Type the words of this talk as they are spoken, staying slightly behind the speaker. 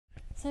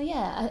So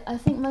yeah, I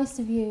think most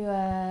of you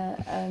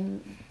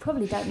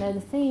probably don't know the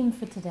theme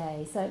for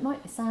today, so it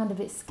might sound a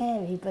bit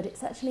scary, but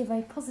it's actually a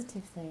very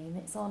positive theme.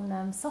 It's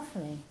on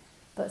suffering,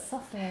 but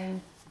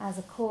suffering as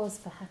a cause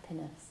for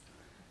happiness.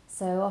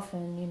 So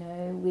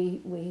often,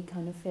 we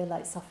kind of feel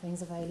like suffering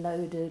is a very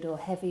loaded or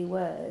heavy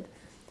word,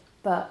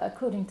 but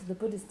according to the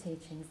Buddha's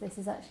teachings, this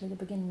is actually the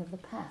beginning of the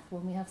path,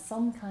 when we have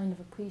some kind of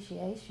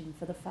appreciation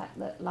for the fact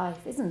that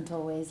life isn't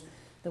always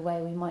the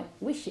way we might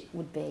wish it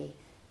would be.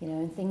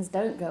 And things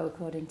don't go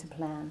according to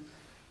plan.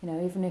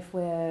 Even if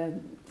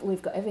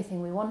we've got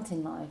everything we want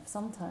in life,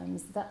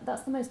 sometimes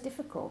that's the most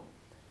difficult,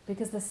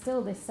 because there's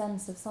still this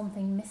sense of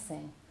something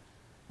missing.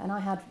 And I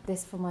had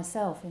this for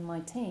myself in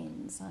my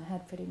teens. I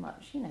had pretty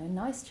much, a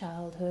nice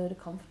childhood, a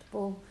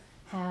comfortable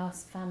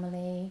house,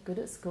 family, good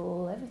at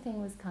school.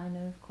 Everything was kind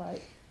of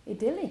quite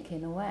idyllic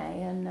in a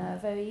way, and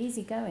very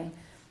easygoing.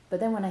 But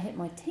then when I hit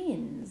my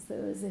teens,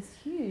 there was this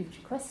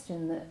huge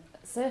question that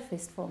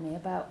surfaced for me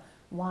about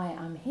why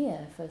I'm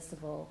here, first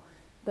of all,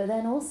 but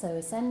then also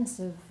a sense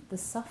of the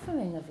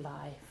suffering of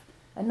life,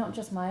 and not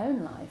just my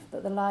own life,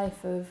 but the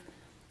life of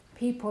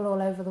people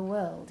all over the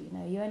world.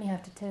 You only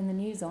have to turn the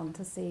news on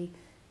to see,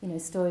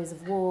 stories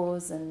of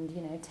wars and,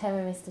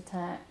 terrorist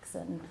attacks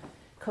and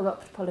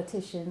corrupt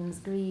politicians,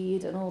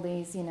 greed, and all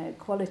these,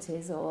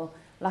 qualities or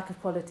lack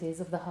of qualities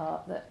of the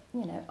heart that,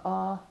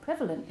 are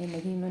prevalent in the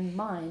human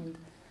mind,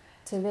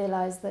 to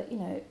realise that,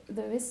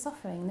 there is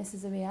suffering, this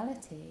is a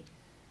reality.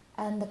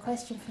 And the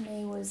question for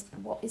me was,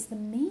 what is the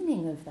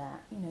meaning of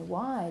that?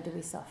 Why do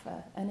we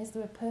suffer? And is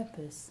there a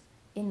purpose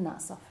in that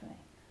suffering?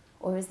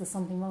 Or is there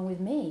something wrong with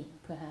me,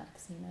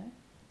 perhaps,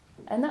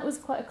 And that was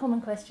quite a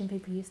common question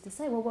people used to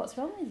say, well, what's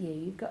wrong with you?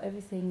 You've got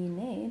everything you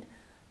need.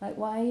 Like,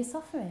 why are you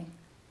suffering?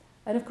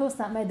 And of course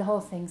that made the whole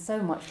thing so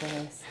much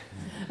worse.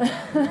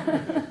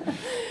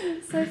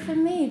 So for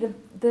me,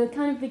 the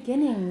kind of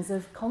beginnings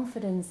of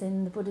confidence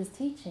in the Buddha's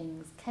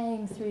teachings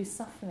came through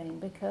suffering,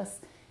 because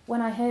when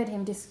I heard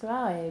him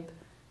describe,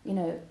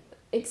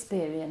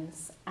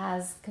 experience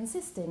as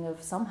consisting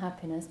of some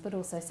happiness but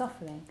also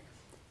suffering,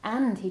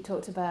 and he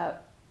talked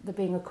about there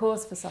being a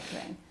cause for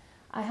suffering,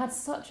 I had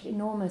such an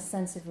enormous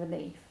sense of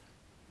relief,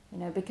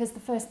 because the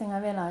first thing I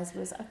realised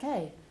was,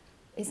 okay,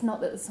 it's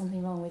not that there's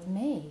something wrong with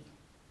me.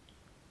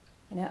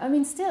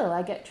 Still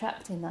I get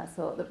trapped in that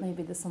thought that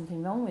maybe there's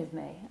something wrong with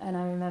me. And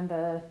I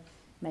remember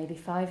maybe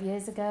 5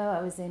 years ago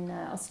I was in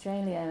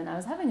Australia, and I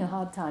was having a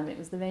hard time. It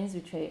was the Rains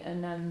retreat,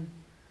 and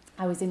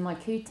I was in my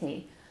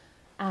kuti,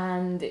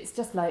 and it's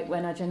just like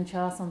when Ajahn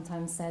Chah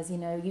sometimes says,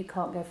 you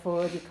can't go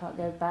forward, you can't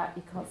go back,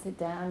 you can't sit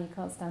down, you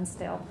can't stand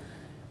still.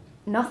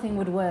 Nothing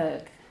would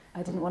work.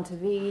 I didn't want to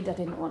read, I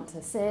didn't want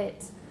to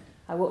sit.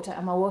 I walked out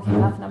on my walking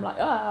path and I'm like,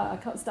 I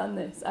can't stand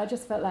this. I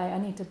just felt like I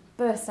need to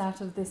burst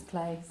out of this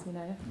place,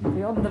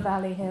 beyond the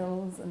valley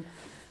hills.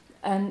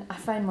 And I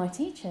found my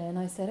teacher and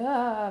I said,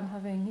 I'm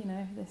having,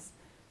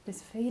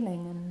 this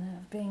feeling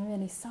and being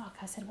really stuck.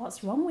 I said,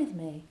 what's wrong with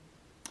me?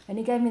 And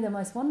he gave me the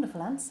most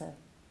wonderful answer.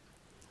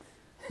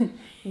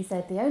 He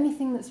said, the only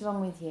thing that's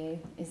wrong with you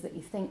is that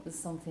you think there's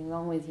something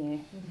wrong with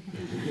you.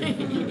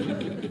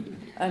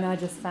 And I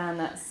just found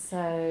that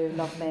so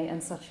lovely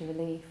and such a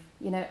relief.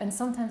 And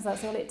sometimes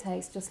that's all it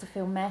takes, just to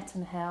feel met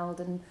and held,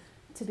 and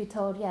to be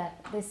told, yeah,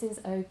 this is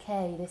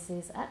okay, this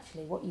is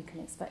actually what you can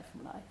expect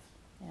from life.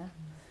 Yeah.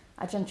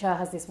 Ajahn Chah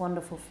has this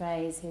wonderful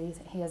phrase.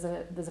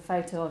 There's a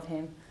photo of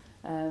him.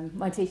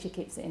 My teacher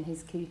keeps it in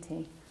his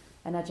kuti,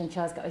 and Ajahn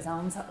Chah's got his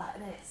arms up like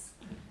this.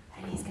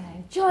 And he's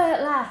going, joy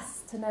at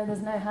last, to know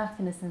there's no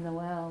happiness in the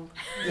world.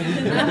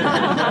 Isn't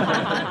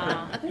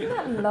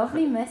that a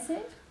lovely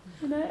message?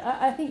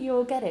 I think you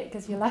all get it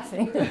because you're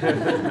laughing.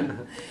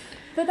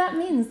 But that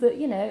means that,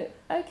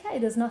 okay,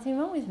 there's nothing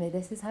wrong with me.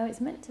 This is how it's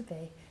meant to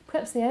be.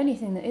 Perhaps the only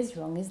thing that is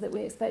wrong is that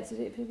we expected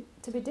it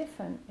to be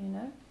different,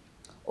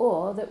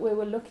 or that we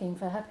were looking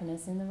for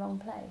happiness in the wrong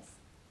place.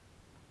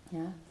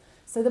 Yeah.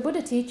 So the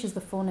Buddha teaches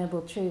the Four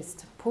Noble Truths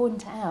to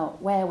point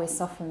out where we're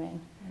suffering.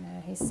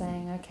 He's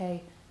saying,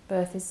 okay,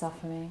 birth is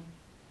suffering.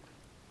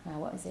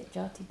 What is it?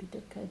 Jati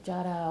Pidukkha,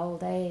 Jara,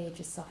 old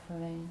age is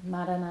suffering.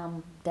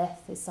 Maranam,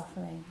 death is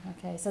suffering.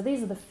 Okay, so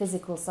these are the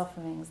physical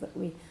sufferings that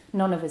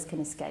none of us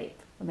can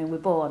escape. We're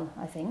born,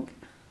 I think,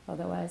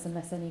 otherwise,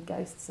 unless any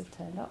ghosts have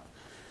turned up.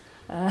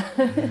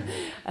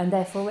 And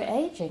therefore we're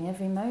aging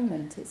every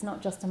moment. It's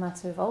not just a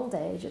matter of old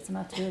age, it's a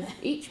matter of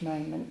each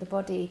moment. The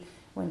body,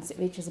 once it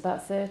reaches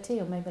about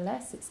 30 or maybe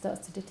less, it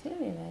starts to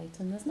deteriorate,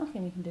 and there's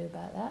nothing we can do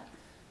about that.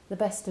 The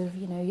best of,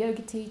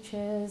 yoga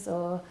teachers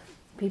or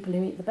people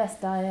who eat the best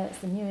diets,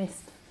 the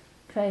newest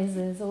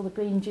crazes, all the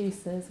green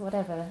juices,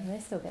 whatever, they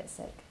still get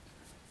sick.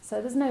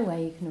 So there's no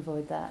way you can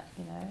avoid that,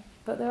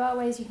 But there are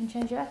ways you can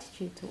change your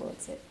attitude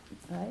towards it,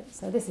 right?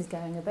 So this is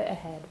going a bit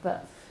ahead,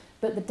 but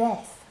the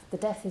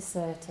death is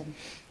certain,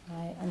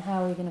 right? And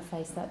how are we going to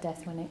face that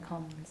death when it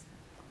comes?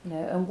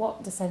 And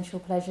what essential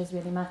pleasures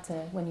really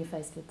matter when you're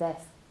faced with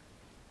death?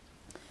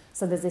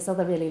 So there's this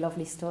other really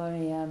lovely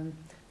story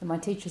that my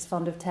teacher's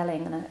fond of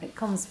telling, and it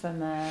comes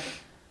from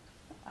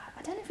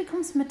I don't know if it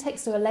comes from a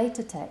text or a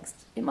later text.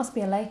 It must be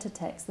a later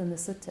text than the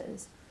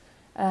suttas.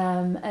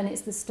 And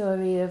it's the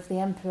story of the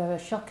Emperor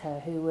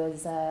Ashoka, who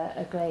was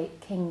a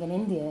great king in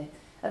India.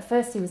 At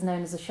first he was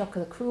known as Ashoka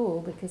the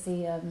Cruel because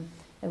he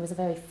was a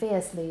very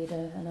fierce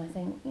leader, and I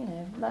think, you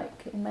know,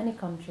 like in many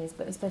countries,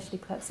 but especially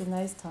perhaps in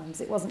those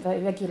times, it wasn't very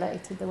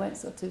regulated. There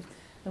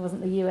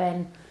wasn't the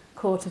UN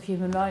Court of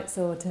Human Rights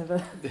or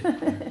whatever.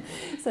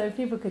 So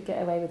people could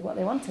get away with what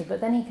they wanted. But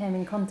then he came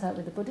in contact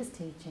with the Buddhist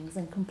teachings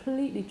and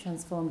completely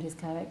transformed his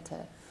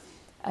character.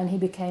 And he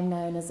became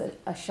known as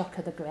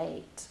Ashoka the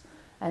Great.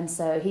 And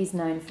so he's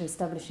known for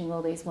establishing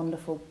all these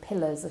wonderful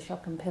pillars,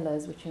 Ashokan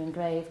pillars, which are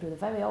engraved with a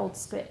very old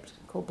script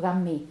called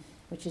Brahmi,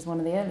 which is one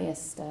of the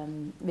earliest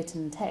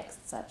written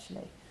texts,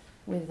 actually,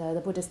 with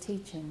the Buddhist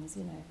teachings,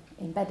 you know,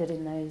 embedded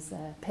in those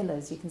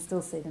pillars. You can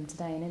still see them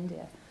today in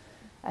India.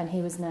 And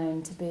he was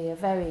known to be a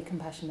very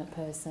compassionate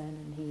person,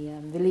 and he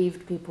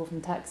relieved people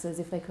from taxes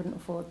if they couldn't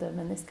afford them,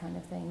 and this kind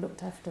of thing,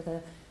 looked after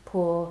the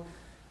poor,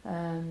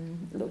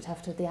 looked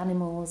after the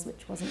animals,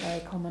 which wasn't very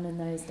common in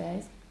those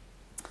days.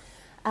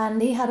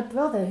 And he had a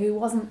brother who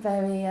wasn't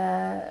very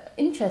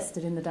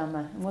interested in the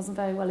Dhamma and wasn't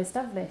very well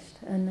established.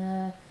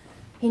 And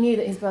he knew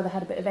that his brother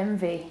had a bit of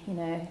envy, you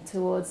know,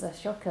 towards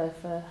Ashoka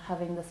for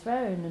having the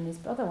throne, and his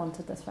brother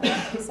wanted the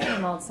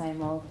throne.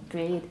 Same old,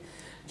 greed,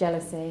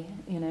 jealousy,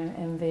 you know,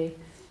 envy,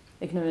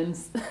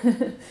 ignorance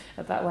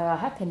about where our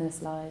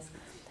happiness lies.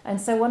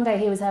 And so one day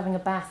he was having a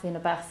bath in a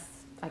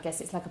bath, I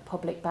guess it's like a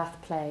public bath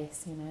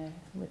place, you know,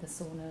 with a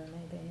sauna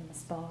maybe and a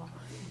spa.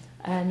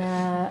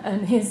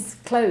 And his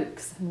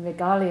cloaks and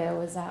regalia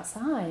was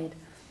outside.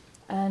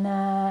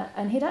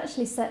 And he'd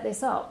actually set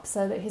this up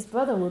so that his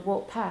brother would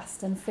walk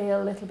past and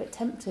feel a little bit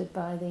tempted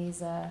by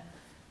these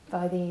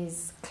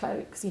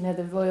cloaks, you know,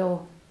 the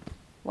royal,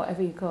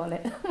 whatever you call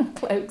it,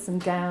 cloaks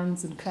and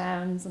gowns and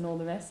crowns and all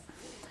the rest.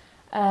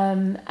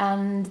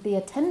 And the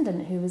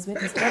attendant who was with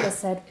his brother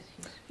said,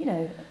 you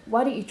know,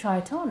 why don't you try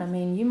it on? I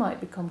mean, you might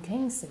become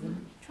king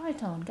soon. Try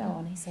it on, go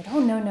on. He said, oh,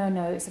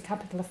 no, it's a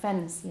capital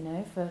offence, you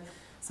know, for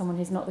someone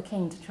who's not the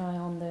king to try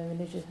on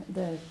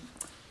the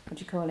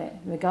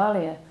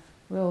regalia,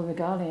 royal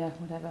regalia,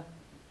 whatever.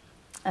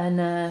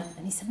 And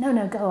he said,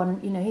 no, go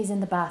on, you know, he's in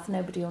the bath,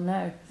 nobody will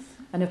know.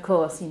 And of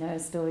course, you know,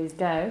 as stories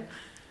go,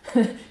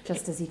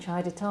 just as he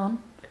tried it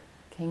on,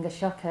 King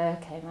Ashoka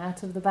came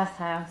out of the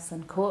bathhouse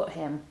and caught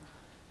him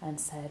and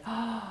said,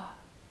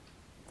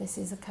 this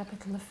is a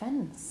capital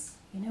offence.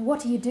 You know,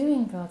 what are you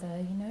doing,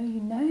 brother?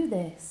 You know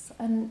this.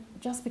 And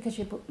just because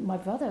you're my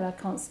brother, I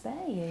can't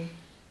spare you.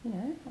 You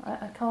know,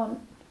 I can't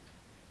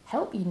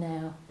help you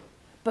now.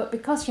 But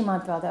because you're my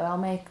brother, I'll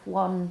make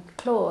one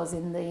clause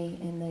in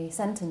the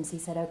sentence. He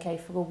said, okay,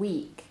 for a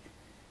week.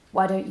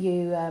 Why don't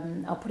you,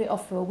 I'll put it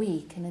off for a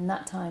week, and in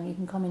that time you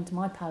can come into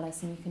my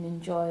palace and you can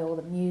enjoy all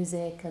the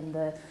music and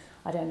the,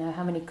 I don't know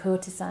how many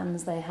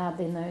courtesans they had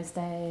in those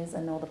days,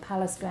 and all the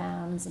palace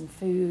grounds and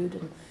food,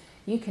 and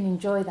you can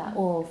enjoy that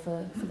all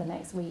for the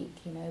next week,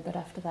 you know, but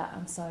after that,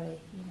 I'm sorry,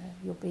 you know,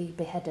 you'll be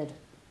beheaded.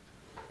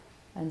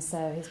 And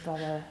so his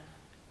brother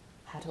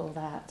had all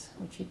that,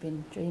 which he'd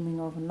been dreaming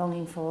of and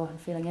longing for and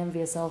feeling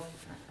envious of.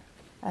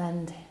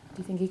 And do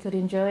you think he could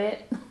enjoy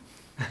it?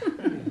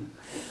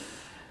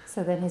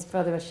 So then his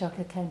brother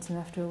Ashoka came to him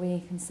after a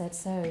week and said,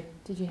 so,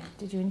 did you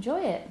enjoy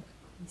it?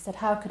 He said,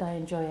 how could I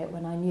enjoy it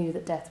when I knew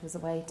that death was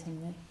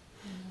awaiting me?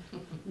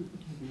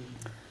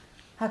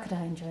 How could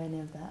I enjoy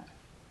any of that?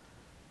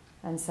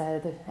 And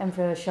so the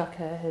Emperor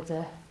Ashoka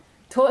had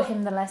taught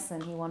him the lesson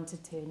he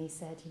wanted to, and he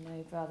said, you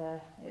know, brother,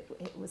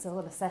 it was all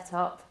a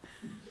set-up.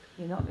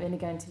 You're not really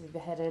going to be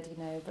beheaded,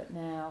 you know, but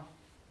now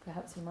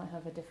perhaps you might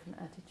have a different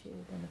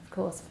attitude. And of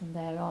course, from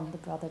there on, the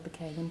brother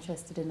became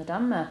interested in the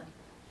Dhamma.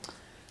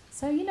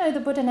 So, you know, the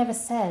Buddha never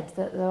said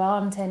that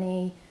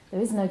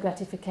there is no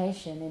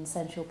gratification in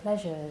sensual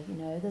pleasure, you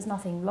know, there's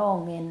nothing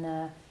wrong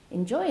in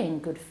enjoying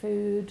good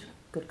food,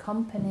 good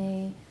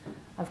company.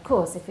 Of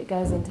course, if it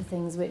goes into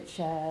things which,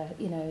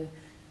 you know,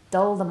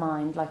 dull the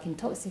mind, like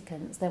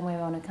intoxicants, then we're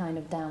on a kind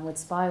of downward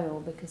spiral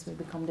because we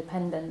become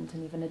dependent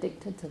and even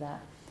addicted to that.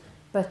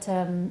 But,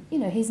 you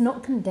know, he's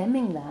not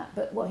condemning that,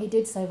 but what he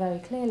did say very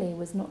clearly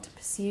was not to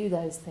pursue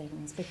those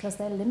things because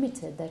they're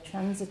limited, they're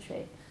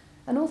transitory,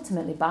 and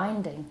ultimately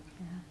binding.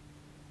 Yeah.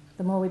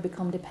 The more we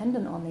become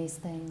dependent on these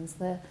things,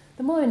 the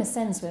more, in a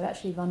sense, we're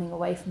actually running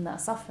away from that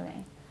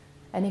suffering.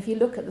 And if you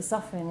look at the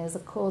suffering as a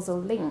causal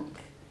link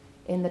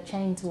in the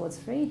chain towards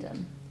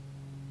freedom,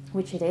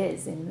 which it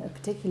is in a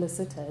particular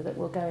sutta that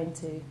we'll go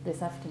into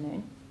this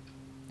afternoon,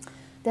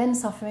 then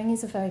suffering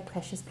is a very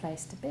precious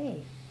place to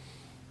be.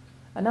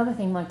 Another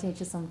thing my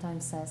teacher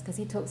sometimes says, because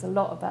he talks a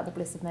lot about the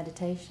bliss of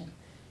meditation,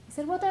 he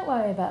said, well, don't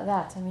worry about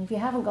that. I mean, if you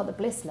haven't got the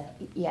bliss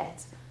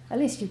yet, at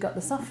least you've got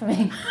the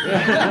suffering.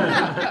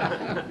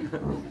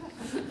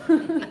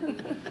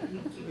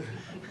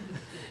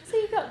 So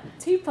you've got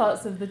two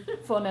parts of the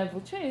Four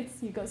Noble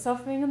Truths. You've got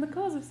suffering and the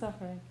cause of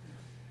suffering.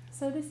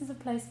 So this is a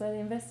place where the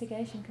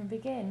investigation can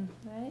begin,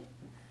 right?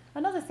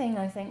 Another thing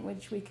I think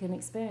which we can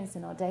experience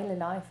in our daily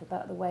life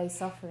about the way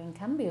suffering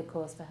can be a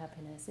cause for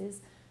happiness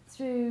is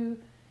through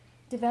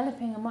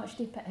developing a much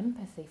deeper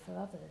empathy for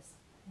others.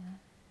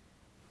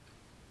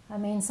 Yeah? I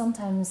mean,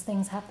 sometimes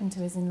things happen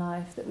to us in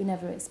life that we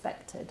never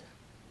expected.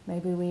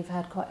 Maybe we've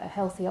had quite a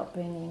healthy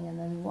upbringing and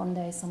then one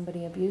day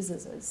somebody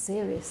abuses us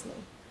seriously.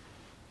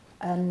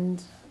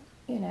 And,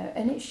 you know,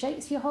 and it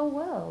shakes your whole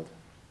world.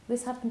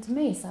 This happened to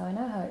me, so I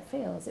know how it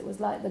feels. It was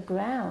like the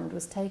ground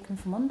was taken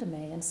from under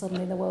me and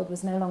suddenly the world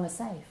was no longer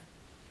safe.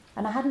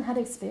 And I hadn't had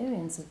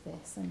experience of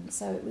this, and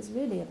so it was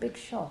really a big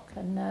shock.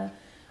 And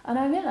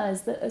I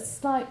realised that a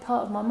slight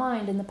part of my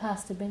mind in the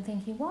past had been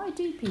thinking, why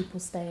do people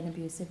stay in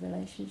abusive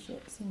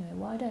relationships? You know,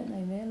 why don't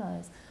they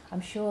realise? I'm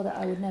sure that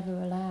I would never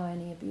allow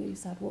any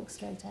abuse. I'd walk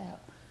straight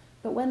out.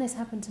 But when this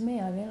happened to me,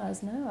 I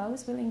realised, no, I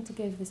was willing to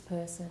give this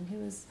person, who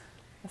was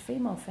a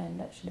female friend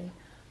actually,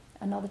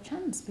 another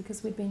chance,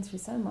 because we'd been through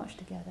so much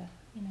together.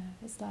 You know,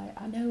 it's like,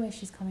 I know where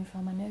she's coming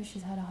from. I know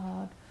she's had a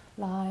hard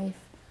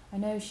life. I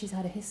know she's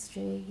had a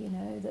history, you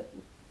know, that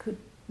could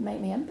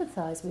make me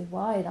empathise with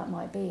why that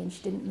might be, and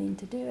she didn't mean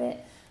to do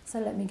it, so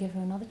let me give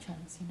her another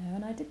chance, you know,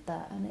 and I did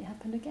that, and it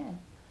happened again,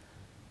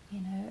 you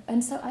know.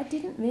 And so I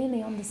didn't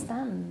really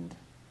understand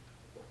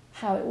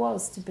how it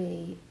was to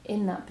be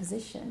in that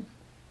position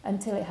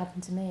until it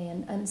happened to me,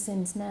 and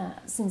since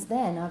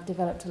then I've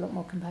developed a lot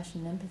more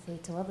compassion and empathy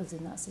to others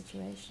in that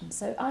situation.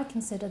 So I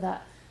consider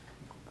that,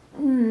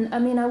 I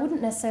mean, I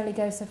wouldn't necessarily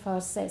go so far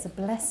as to say it's a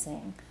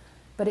blessing,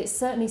 but it's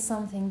certainly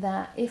something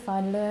that if I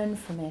learn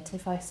from it,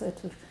 if I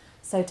sort of,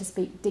 so to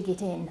speak, dig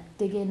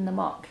in the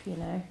muck, you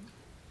know.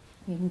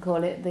 You can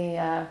call it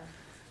the,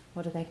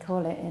 what do they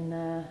call it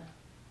in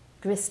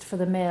grist for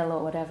the mill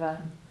or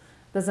whatever.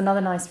 There's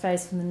another nice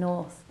phrase from the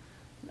north.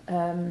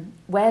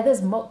 Where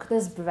there's muck,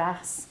 there's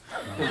brass.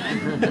 You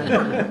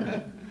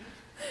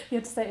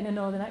have to say it in a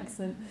northern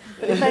accent.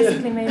 It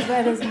basically means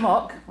where there's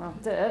muck, well,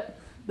 dirt,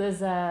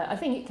 there's, I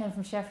think it came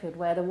from Sheffield,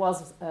 where there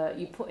was,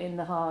 you put in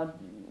the hard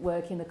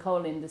work in the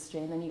coal industry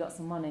and then you got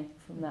some money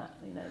from that,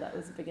 you know, that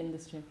was a big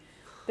industry.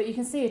 But you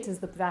can see it as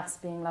the brass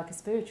being like a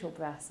spiritual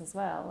brass as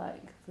well,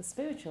 like the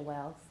spiritual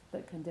wealth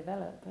that can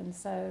develop. And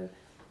so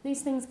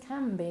these things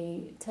can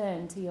be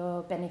turned to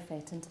your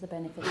benefit and to the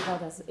benefit of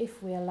others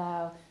if we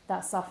allow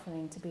that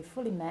suffering to be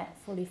fully met,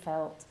 fully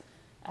felt,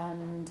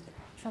 and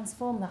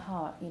transform the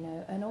heart, you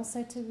know, and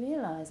also to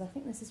realise, I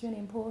think this is really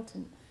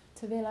important,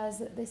 to realise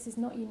that this is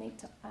not unique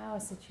to our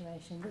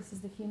situation. This is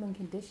the human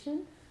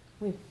condition.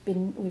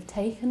 We've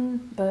taken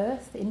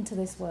birth into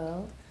this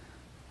world,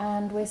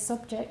 and we're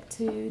subject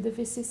to the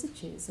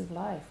vicissitudes of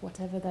life,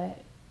 whatever they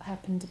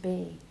happen to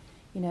be.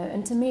 You know,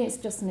 and to me it's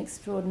just an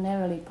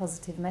extraordinarily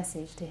positive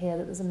message to hear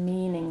that there's a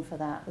meaning for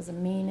that. There's a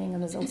meaning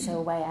and there's also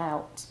a way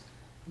out.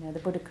 You know, the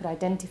Buddha could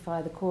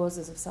identify the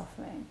causes of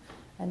suffering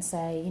and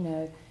say, you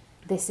know,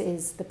 this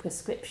is the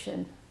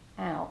prescription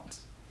out.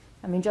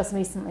 I mean, just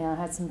recently I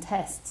had some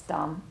tests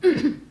done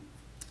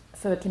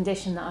for a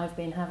condition that I've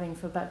been having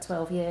for about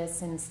 12 years,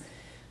 since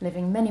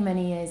living many,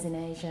 many years in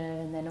Asia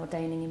and then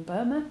ordaining in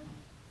Burma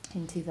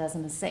in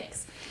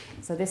 2006.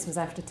 So this was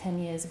after 10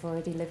 years of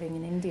already living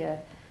in India,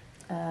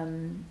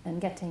 and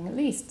getting at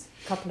least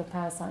a couple of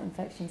parasite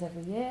infections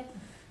every year,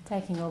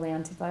 taking all the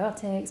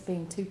antibiotics,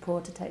 being too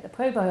poor to take the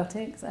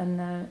probiotics,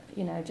 and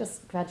you know,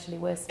 just gradually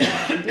worsening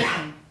my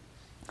condition.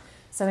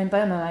 So in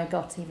Burma I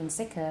got even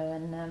sicker,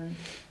 and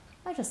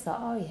I just thought,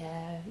 oh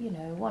yeah, you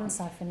know,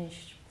 once I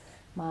finish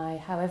my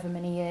however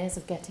many years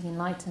of getting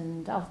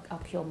enlightened,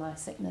 I'll cure my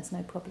sickness,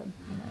 no problem.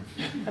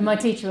 You know? And my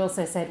teacher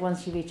also said,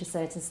 once you reach a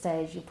certain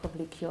stage, you'll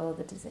probably cure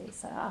the disease.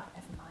 So,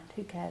 never mind,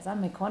 who cares?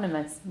 I'm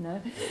equanimous, you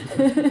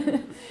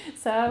know.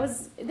 So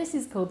this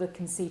is called the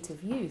conceit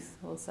of youth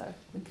also,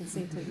 the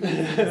conceit of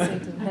youth, the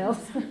conceit of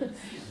health,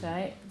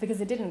 right? Because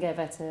it didn't get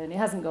better, and it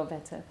hasn't got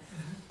better.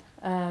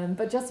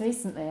 But just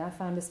recently I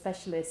found a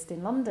specialist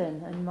in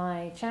London, and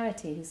my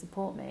charity who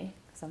support me,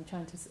 because I'm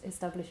trying to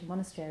establish a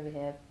monastery over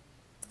here,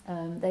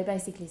 they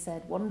basically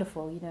said,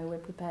 wonderful, you know, we're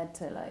prepared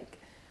to like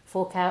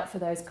fork out for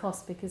those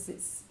costs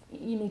because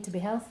you need to be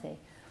healthy.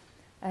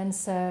 And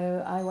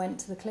so I went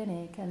to the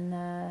clinic,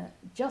 and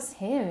just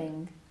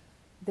hearing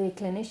the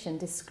clinician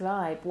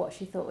describe what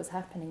she thought was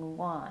happening and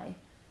why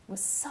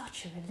was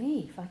such a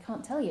relief. I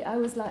can't tell you. I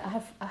was like,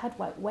 I had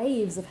like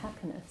waves of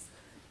happiness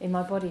in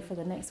my body for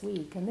the next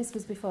week, and this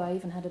was before I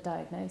even had a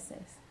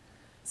diagnosis.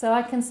 So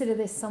I consider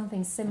this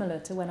something similar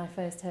to when I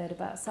first heard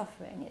about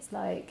suffering. It's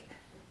like,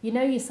 you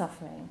know you're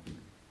suffering,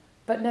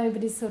 but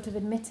nobody's sort of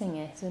admitting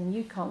it, and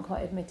you can't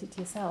quite admit it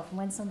to yourself. And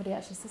when somebody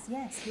actually says,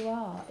 yes, you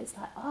are, it's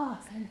like, oh,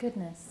 thank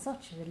goodness,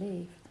 such a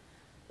relief.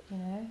 You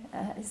know,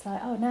 it's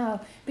like, oh,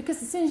 now,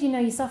 because as soon as you know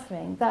you're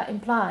suffering, that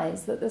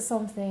implies that there's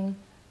something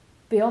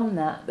beyond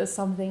that, there's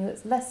something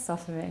that's less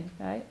suffering,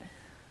 right?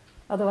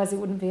 Otherwise it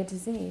wouldn't be a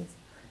disease.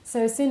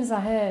 So as soon as I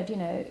heard, you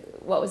know,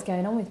 what was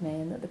going on with me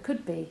and that there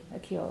could be a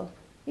cure,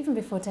 even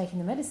before taking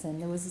the medicine,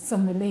 there was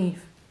some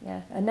relief.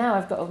 Yeah, and now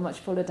I've got a much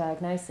fuller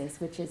diagnosis,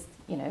 which is,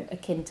 you know,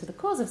 akin to the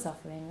cause of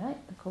suffering, right?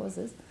 The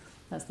causes.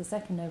 That's the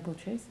second noble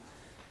truth.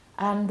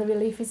 And the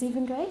relief is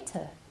even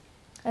greater.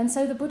 And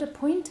so the Buddha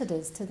pointed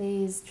us to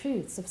these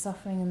truths of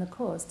suffering and the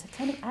cause to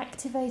kind of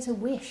activate a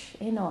wish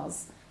in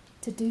us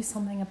to do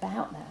something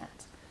about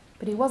that.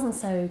 But he wasn't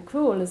so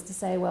cruel as to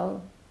say,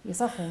 well, you're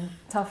suffering,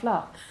 tough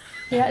luck.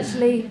 He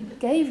actually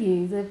gave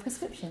you the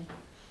prescription,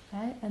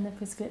 right? And the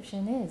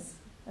prescription is,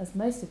 as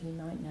most of you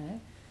might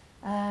know,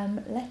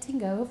 letting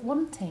go of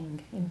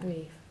wanting, in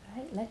brief,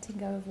 right? Letting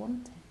go of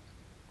wanting.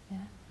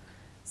 Yeah.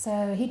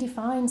 So he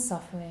defines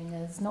suffering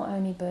as not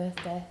only birth,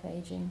 death,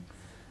 aging,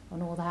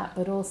 and all that,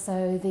 but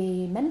also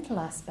the mental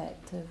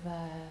aspect of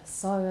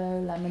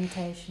sorrow,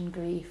 lamentation,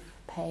 grief,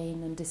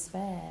 pain, and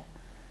despair,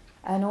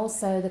 and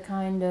also the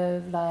kind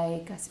of,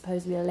 like, I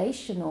suppose,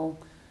 relational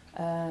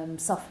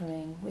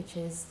suffering, which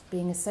is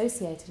being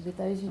associated with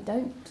those you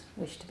don't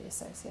wish to be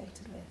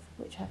associated with,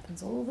 which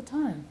happens all the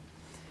time.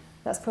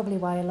 That's probably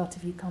why a lot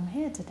of you come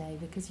here today,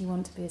 because you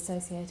want to be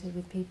associated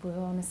with people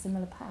who are on a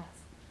similar path,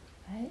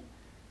 right?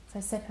 So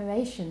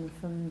separation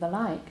from the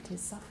liked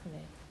is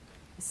suffering.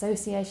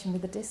 Association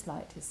with the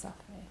disliked is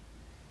suffering.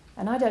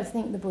 And I don't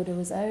think the Buddha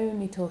was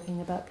only talking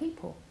about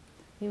people.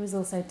 He was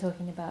also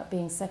talking about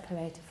being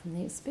separated from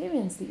the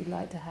experience that you'd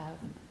like to have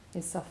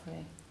is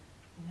suffering.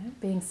 You know,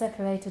 being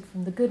separated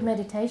from the good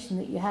meditation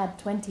that you had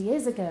 20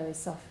 years ago is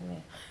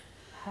suffering.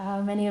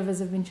 How many of us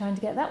have been trying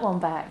to get that one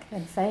back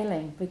and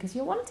failing because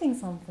you're wanting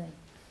something,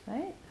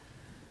 right?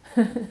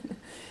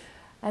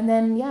 And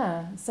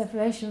then,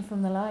 separation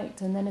from the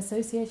liked, and then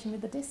association with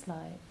the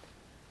disliked.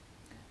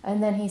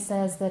 And then he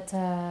says that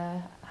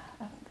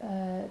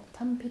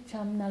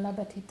tampicham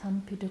nalabati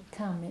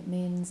tampidukkam, it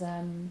means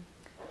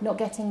not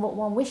getting what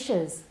one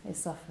wishes is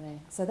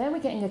suffering. So there we're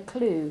getting a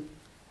clue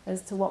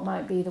as to what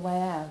might be the way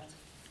out,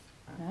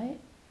 right?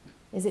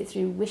 Is it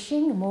through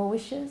wishing, more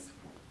wishes?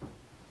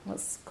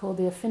 What's called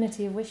the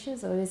affinity of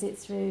wishes? Or is it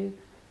through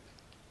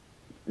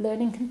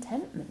learning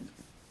contentment?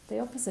 The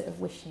opposite of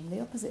wishing,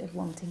 the opposite of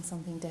wanting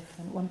something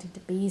different, wanting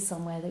to be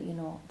somewhere that you're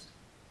not.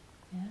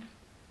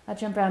 Yeah?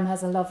 Ajahn Brahm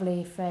has a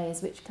lovely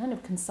phrase which kind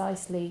of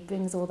concisely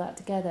brings all that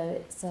together.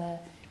 It's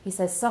he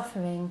says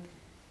suffering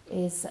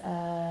is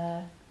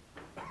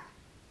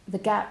the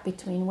gap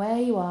between where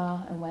you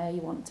are and where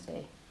you want to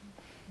be.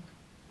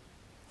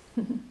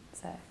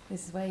 So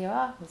this is where you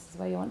are, this is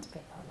where you want to be,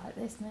 or like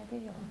this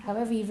maybe, or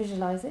however you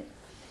visualise it.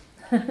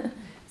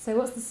 So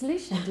what's the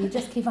solution? Do you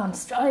just keep on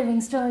striving,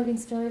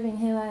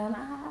 here I am,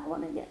 I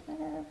want to get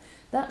there.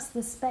 That's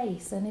the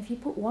space, and if you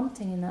put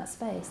wanting in that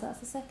space, that's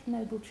the second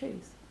noble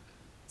truth.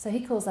 So he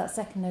calls that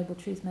second noble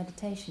truth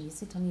meditation. You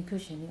sit on your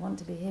cushion, you want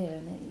to be here,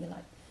 and you're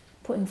like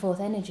putting forth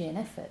energy and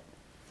effort.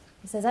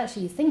 He says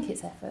actually you think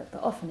it's effort,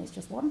 but often it's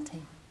just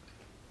wanting.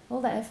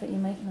 All that effort you're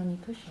making on your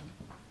cushion,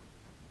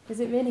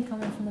 is it really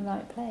coming from the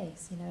right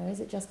place? You know,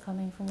 is it just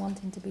coming from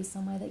wanting to be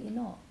somewhere that you're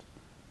not?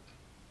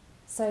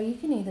 So you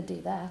can either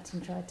do that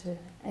and try to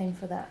aim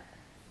for that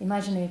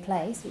imaginary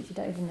place, which you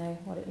don't even know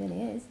what it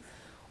really is,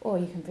 or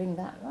you can bring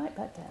that right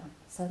back down.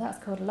 So that's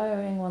called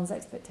lowering one's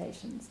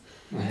expectations.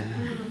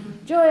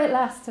 Joy at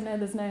last to know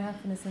there's no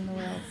happiness in the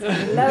world. So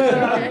we lower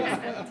our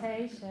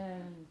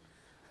expectation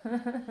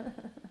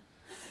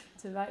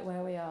to right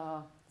where we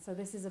are. So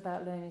this is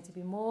about learning to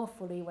be more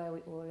fully where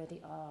we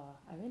already are.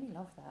 I really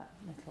love that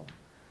little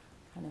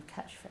kind of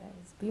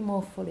catchphrase. Be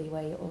more fully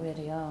where you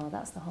already are.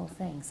 That's the whole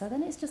thing. So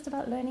then it's just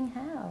about learning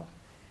how,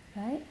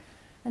 right?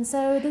 And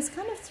so there's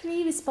kind of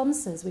three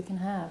responses we can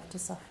have to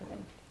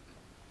suffering.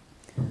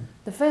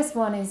 The first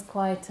one is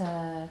quite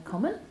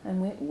common,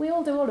 and we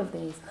all do all of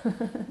these.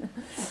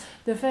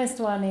 The first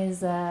one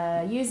is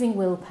using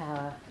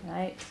willpower,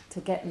 right, to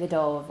get rid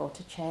of or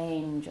to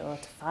change or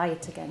to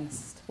fight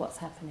against what's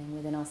happening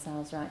within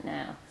ourselves right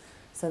now.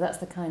 So that's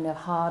the kind of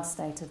hard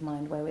state of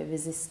mind where we're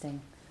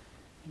resisting.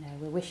 You know,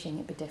 we're wishing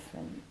it be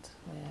different.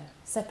 We're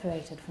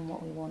separated from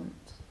what we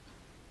want.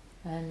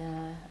 And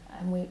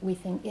we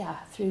think,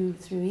 through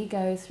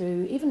ego,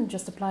 through even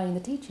just applying the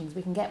teachings,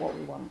 we can get what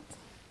we want.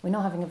 We're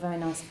not having a very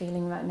nice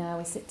feeling right now,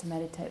 we sit to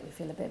meditate, we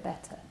feel a bit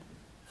better.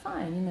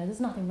 Fine, you know,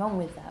 there's nothing wrong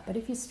with that. But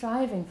if you're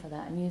striving for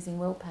that and using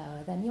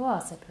willpower, then you are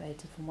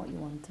separated from what you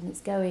want and it's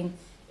going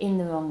in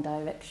the wrong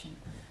direction.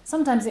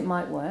 Sometimes it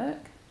might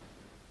work,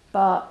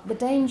 but the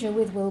danger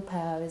with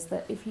willpower is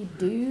that if you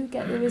do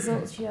get the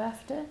results you're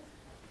after,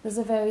 there's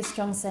a very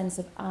strong sense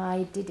of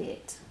I did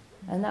it.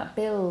 And that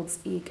builds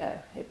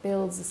ego, it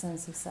builds a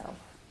sense of self,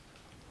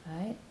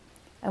 right?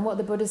 And what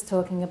the Buddha's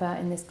talking about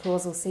in this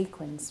causal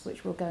sequence,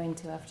 which we'll go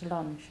into after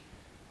lunch,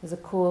 there's a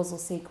causal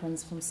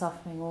sequence from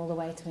suffering all the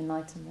way to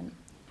enlightenment,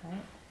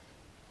 right?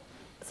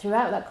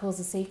 Throughout that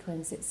causal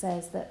sequence, it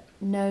says that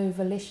no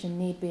volition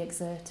need be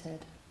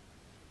exerted.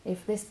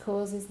 If this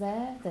cause is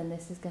there, then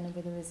this is going to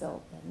be the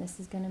result, then this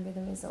is going to be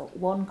the result.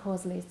 One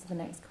cause leads to the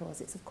next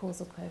cause. It's a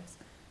causal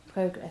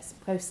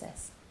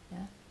process,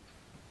 yeah?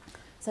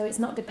 So it's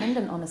not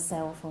dependent on a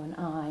self or an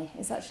I.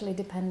 It's actually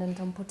dependent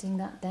on putting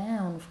that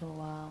down for a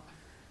while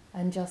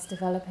and just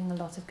developing a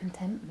lot of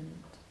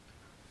contentment,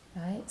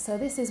 right? So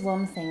this is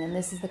one thing, and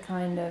this is the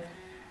kind of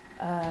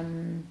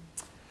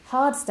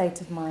hard state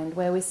of mind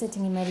where we're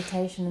sitting in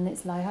meditation and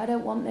it's like, I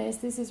don't want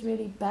this is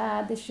really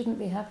bad, this shouldn't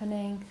be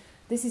happening,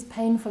 this is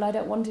painful, I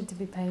don't want it to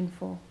be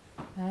painful,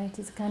 right?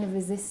 It's kind of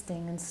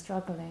resisting and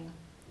struggling.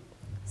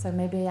 So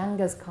maybe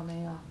anger's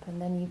coming up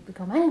and then you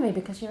become angry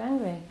because you're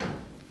angry.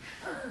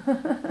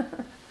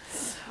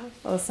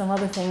 or some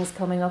other things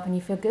coming up and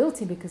you feel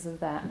guilty because of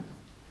that.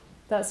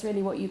 That's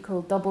really what you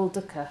call double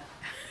dukkha.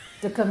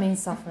 Dukkha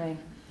means suffering.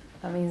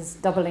 That means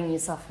doubling your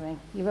suffering.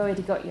 You've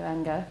already got your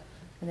anger,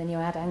 and then you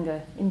add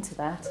anger into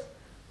that.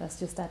 That's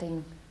just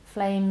adding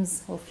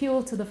flames or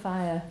fuel to the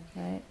fire,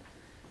 right?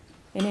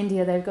 In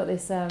India, they've got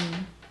this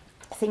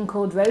thing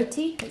called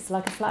roti. It's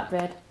like a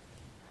flatbread.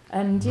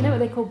 And do you know what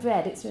they call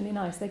bread? It's really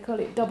nice. They call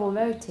it double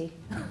roti.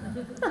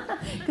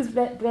 Because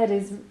bread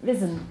is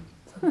risen.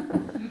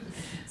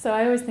 So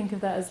I always think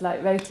of that as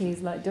like roti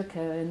is like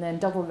dukkha, and then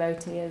double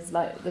roti is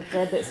like the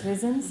bread that's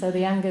risen. So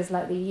the anger is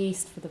like the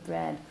yeast for the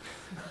bread.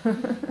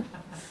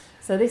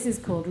 So this is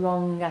called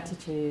wrong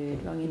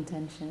attitude, wrong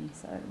intention.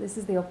 So this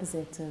is the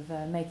opposite of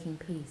making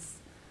peace.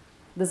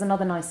 There's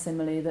another nice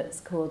simile that's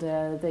called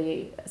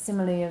the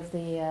simile of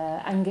the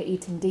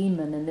anger-eating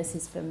demon, and this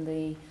is from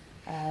the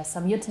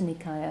Samyutta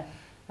Nikaya,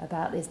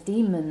 about this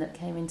demon that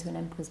came into an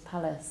emperor's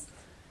palace,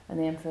 and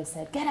the emperor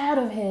said, "Get out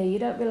of here, you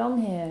don't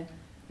belong here."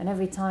 And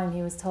every time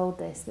he was told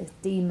this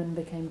demon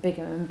became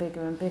bigger and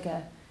bigger and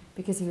bigger,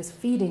 because he was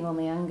feeding on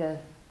the anger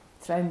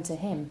thrown to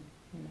him.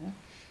 You know,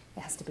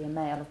 it has to be a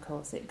male, of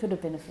course. It could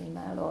have been a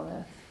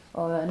female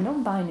or a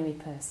non-binary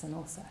person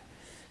also.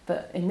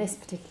 But in this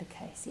particular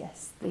case,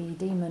 yes, the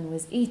demon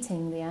was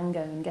eating the anger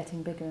and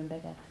getting bigger and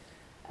bigger.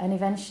 And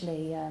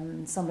eventually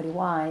somebody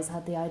wise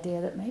had the idea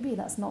that maybe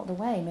that's not the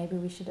way, maybe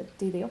we should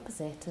do the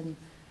opposite and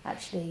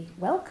actually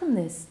welcome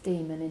this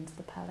demon into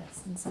the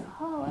palace and say,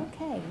 "Oh,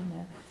 okay, you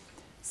know,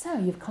 so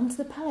you've come to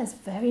the palace,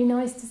 very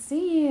nice to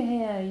see you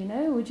here, you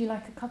know, would you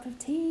like a cup of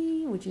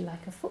tea? Would you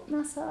like a foot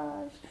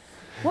massage?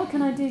 What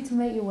can I do to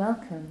make you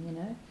welcome, you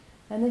know?"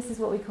 And this is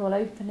what we call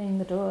opening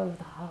the door of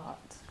the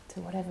heart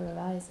to whatever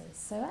arises.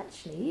 So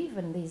actually,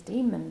 even these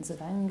demons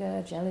of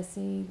anger,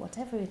 jealousy,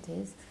 whatever it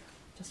is,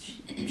 just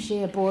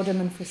sheer boredom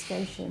and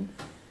frustration,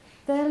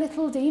 they're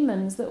little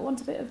demons that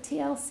want a bit of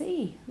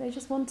TLC. They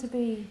just want to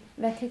be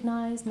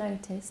recognised,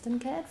 noticed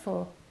and cared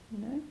for,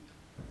 you know.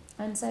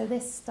 And so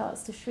this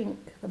starts to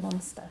shrink the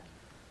monster.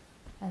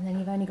 And then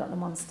you've only got the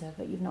monster,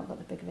 but you've not got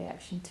the big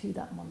reaction to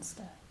that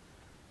monster.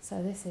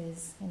 So this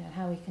is, you know,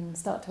 how we can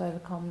start to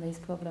overcome these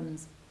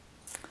problems.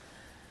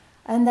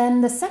 And then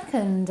the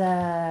second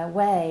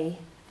way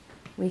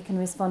we can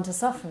respond to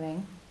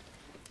suffering,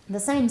 the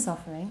same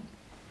suffering,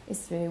 is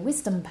through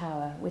wisdom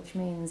power, which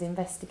means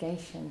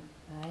investigation,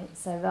 right?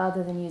 So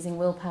rather than using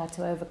willpower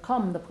to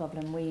overcome the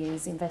problem, we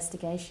use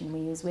investigation, we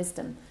use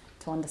wisdom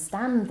to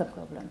understand the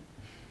problem.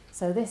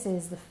 So this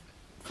is the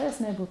first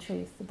noble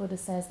truth. The Buddha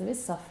says there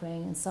is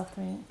suffering, and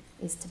suffering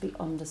is to be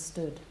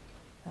understood,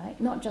 right?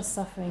 Not just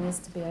suffering is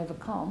to be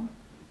overcome.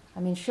 I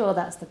mean, sure,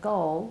 that's the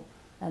goal,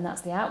 and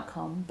that's the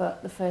outcome,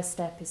 but the first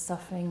step is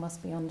suffering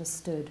must be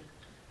understood.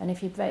 And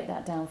if you break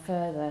that down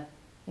further,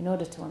 in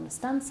order to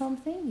understand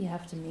something, you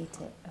have to meet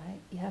it, right?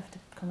 You have to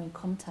come in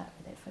contact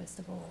with it first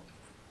of all.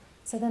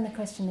 So then the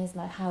question is,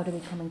 like, how do we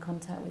come in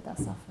contact with that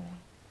suffering?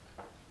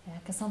 Yeah,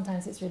 because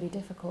sometimes it's really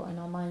difficult and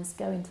our minds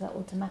go into that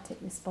automatic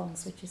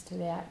response, which is to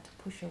react, to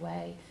push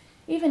away.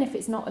 Even if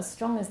it's not as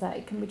strong as that,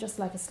 it can be just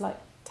like a slight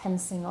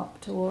tensing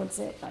up towards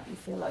it, like you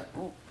feel like,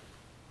 oh,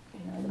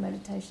 you know, the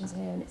meditation's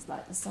here and it's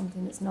like there's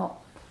something that's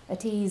not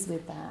at ease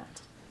with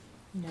that.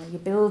 You know, you're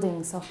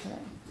building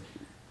suffering.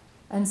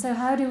 And so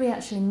how do we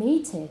actually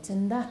meet it?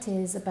 And that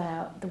is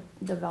about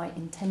the right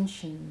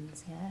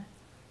intentions, yeah?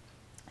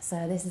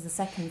 So this is the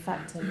second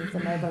factor with the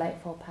Noble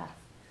Eightfold Path.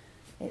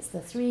 It's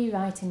the 3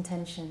 right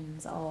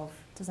intentions of,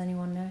 does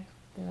anyone know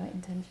the right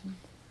intentions?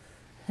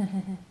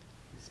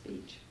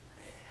 Speech.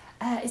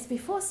 It's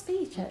before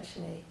speech,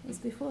 actually. It's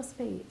before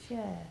speech,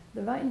 yeah.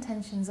 The right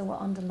intentions are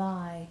what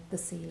underlie the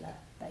sila,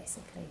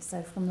 basically.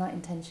 So from right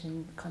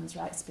intention comes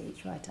right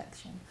speech, right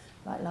action,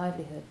 right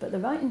livelihood. But the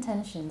right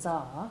intentions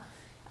are,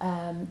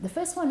 the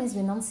first one is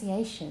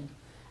renunciation.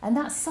 And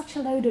that's such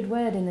a loaded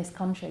word in this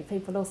country.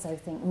 People also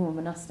think, oh,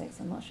 monastics,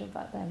 I'm not sure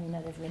about them, you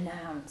know, they've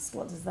renounced.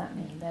 What does that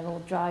mean? They're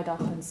all dried up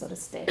and sort of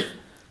stiff.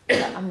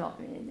 But I'm not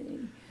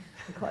really,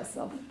 I'm quite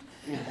soft.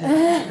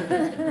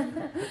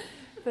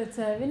 But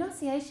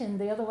renunciation,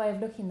 the other way of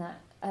looking at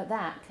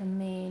that can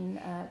mean,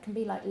 can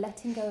be like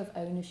letting go of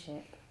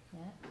ownership,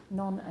 yeah?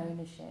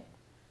 Non-ownership.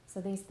 So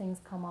these things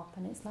come up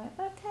and it's like,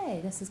 okay,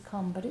 this has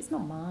come, but it's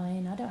not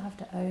mine. I don't have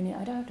to own it.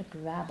 I don't have to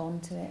grab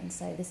onto it and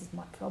say, this is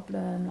my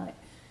problem. Like,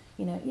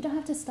 you know, you don't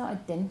have to start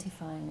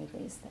identifying with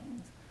these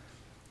things.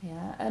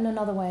 Yeah, and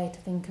another way to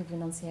think of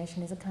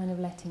renunciation is a kind of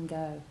letting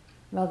go,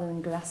 rather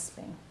than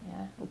grasping.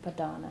 Yeah,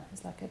 upadana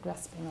is like a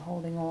grasping, a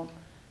holding on.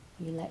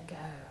 You let go,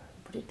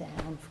 put it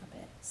down for a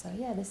bit. So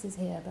yeah, this is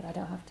here, but I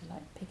don't have to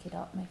like pick it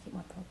up, make it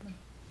my problem.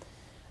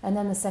 And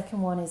then the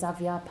second one is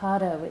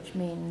avyapada, which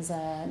means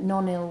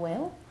non-ill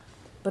will.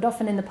 But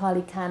often in the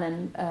Pali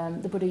Canon,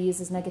 the Buddha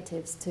uses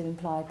negatives to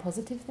imply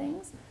positive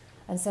things.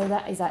 And so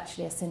that is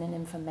actually a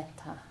synonym for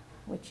metta,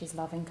 which is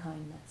loving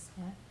kindness.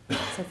 Yeah?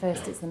 So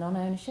first it's the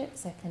non-ownership,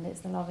 second it's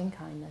the loving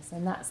kindness.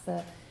 And that's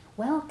the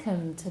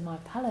welcome to my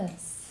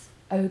palace.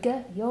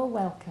 Ogre, you're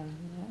welcome.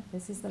 You know?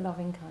 This is the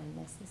loving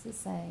kindness. This is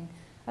saying,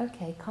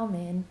 okay, come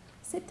in,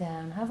 sit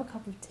down, have a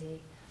cup of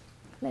tea.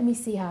 let me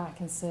see how I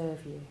can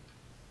serve you.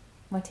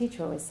 My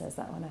teacher always says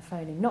that when I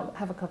phone him, not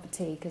have a cup of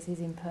tea because he's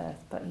in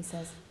Perth, but he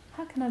says,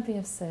 how can I be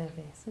of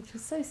service? Which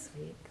is so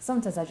sweet. 'Cause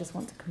sometimes I just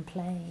want to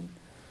complain,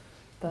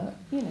 but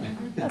you know,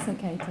 that's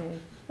okay too.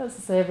 That's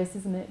a service,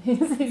 isn't it?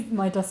 He's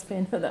my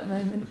dustbin at that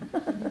moment.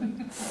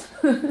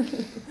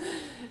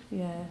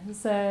 Yeah,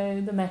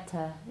 so the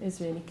metta is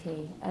really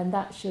key, and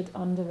that should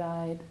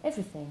underride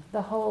everything.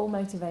 The whole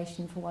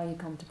motivation for why you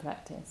come to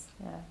practice,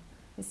 yeah,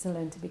 is to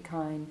learn to be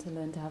kind, to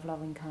learn to have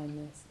loving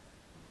kindness,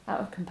 out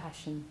of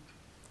compassion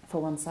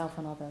for oneself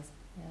and others.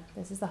 Yeah,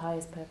 this is the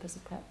highest purpose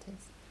of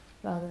practice,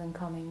 rather than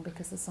coming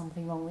because there's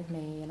something wrong with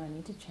me and I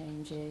need to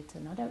change it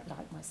and I don't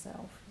like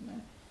myself. You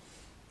know,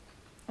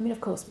 I mean,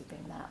 of course we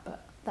bring that,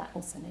 but that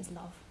also needs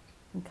love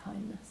and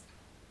kindness.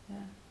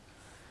 Yeah.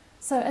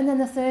 So, and then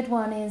the third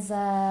one is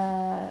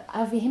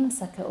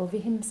avihimsaka or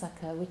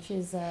vihimsaka, which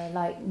is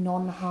like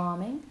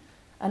non-harming.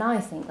 And I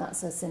think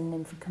that's a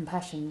synonym for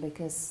compassion,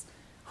 because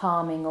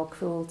harming or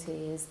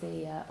cruelty is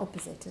the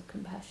opposite of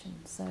compassion.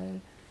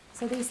 So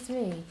these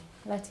three,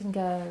 letting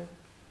go,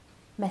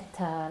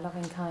 metta,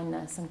 loving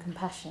kindness, and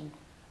compassion,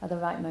 are the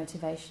right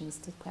motivations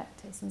to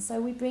practice. And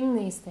so we bring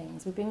these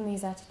things, we bring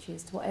these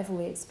attitudes to whatever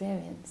we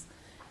experience.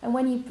 And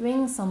when you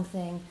bring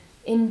something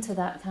into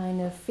that kind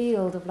of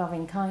field of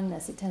loving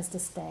kindness, it tends to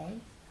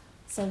stay.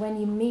 So when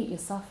you meet your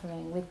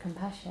suffering with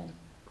compassion,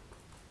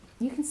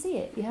 you can see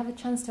it. You have a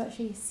chance to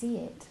actually see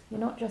it. You're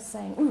not just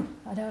saying, ooh,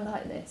 I don't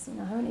like this. You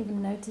know, I haven't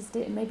even noticed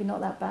it. Maybe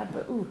not that bad,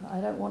 but ooh, I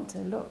don't want to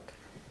look.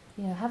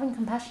 You know, having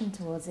compassion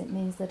towards it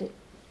means that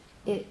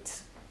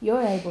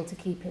you're able to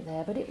keep it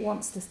there, but it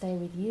wants to stay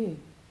with you,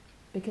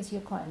 because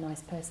you're quite a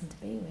nice person to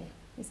be with.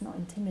 It's not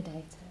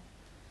intimidated.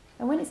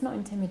 And when it's not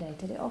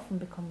intimidated, it often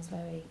becomes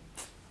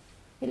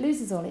it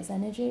loses all its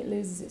energy, it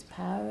loses its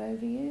power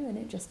over you, and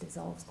it just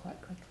dissolves quite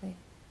quickly.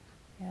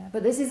 Yeah,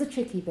 but this is a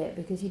tricky bit,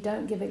 because you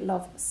don't give it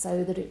love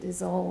so that it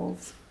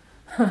dissolves.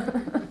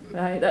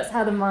 Right? That's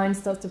how the mind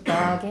starts to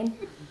bargain.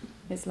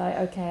 It's like,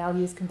 okay, I'll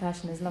use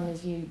compassion as long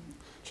as you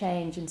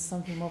change into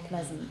something more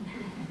pleasant.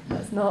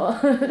 That's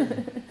not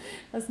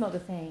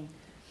the thing.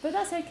 But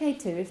that's okay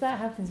too. If that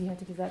happens, you have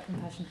to give that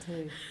compassion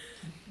too.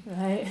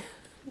 Right?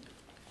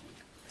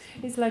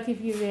 It's like if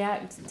you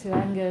react to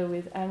anger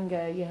with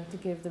anger, you have to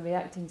give the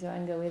reacting to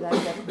anger with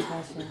anger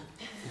compassion.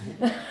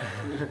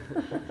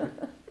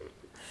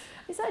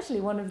 It's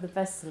actually one of the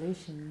best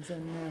solutions,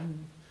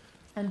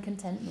 and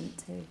contentment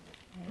too.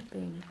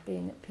 Right?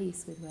 Being at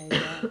peace with where you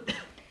are.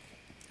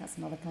 That's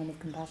another kind of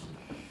compassion.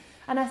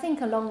 And I think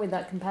along with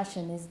that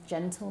compassion is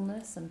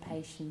gentleness and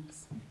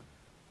patience.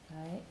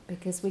 Right?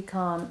 Because we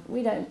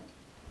don't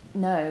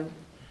know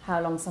how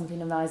long something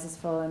arises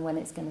for and when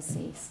it's going to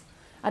cease.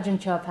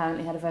 Ajahn Chah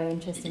apparently had a very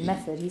interesting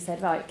method. He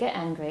said, right, get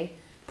angry,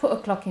 put a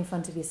clock in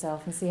front of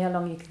yourself and see how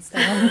long you can stay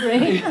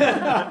angry.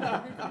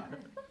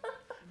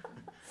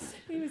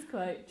 He was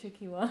quite a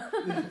tricky one,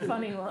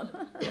 funny one.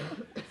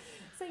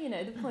 So, you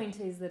know, the point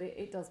is that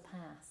it does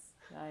pass,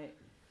 right?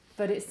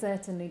 But it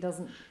certainly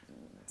doesn't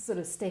sort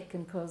of stick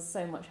and cause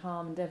so much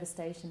harm and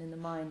devastation in the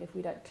mind if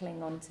we don't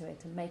cling on to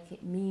it and make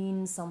it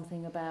mean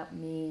something about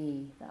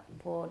me, that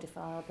poor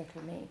defiled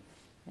little me.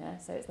 Yeah,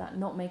 so it's that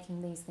not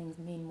making these things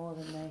mean more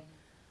than they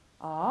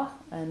are,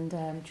 and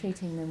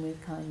treating them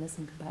with kindness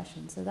and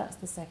compassion. So that's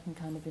the second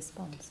kind of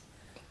response.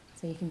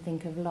 So you can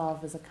think of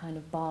love as a kind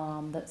of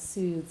balm that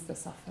soothes the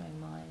suffering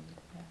mind.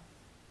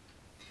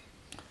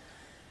 Yeah.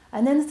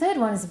 And then the third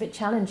one is a bit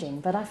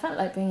challenging, but I felt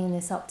like bringing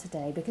this up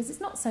today because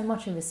it's not so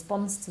much a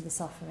response to the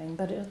suffering,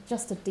 but it's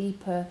just a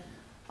deeper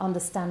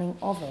understanding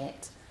of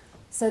it.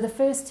 So the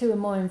first two are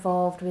more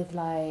involved with,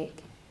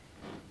 like,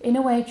 in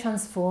a way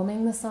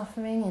transforming the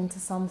suffering into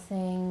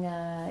something,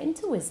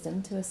 into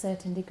wisdom to a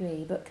certain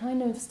degree, but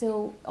kind of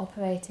still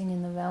operating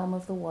in the realm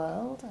of the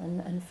world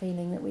and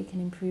feeling that we can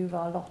improve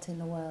our lot in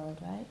the world,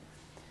 right?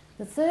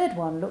 The third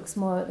one looks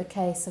more at the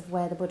case of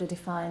where the Buddha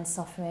defines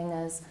suffering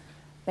as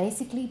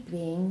basically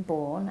being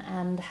born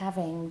and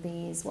having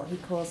these, what he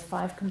calls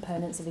 5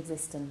 components of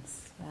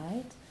existence,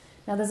 right?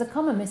 Now there's a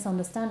common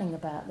misunderstanding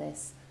about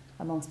this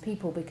amongst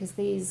people, because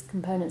these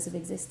components of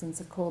existence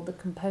are called the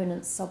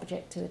components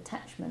subject to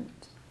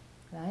attachment,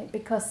 right?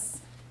 Because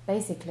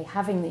basically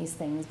having these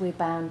things, we're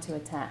bound to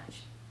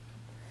attach.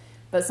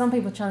 But some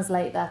people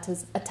translate that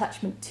as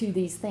attachment to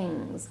these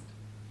things,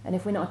 and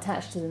if we're not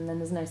attached to them, then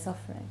there's no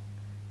suffering.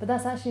 But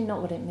that's actually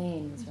not what it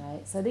means,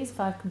 right? So these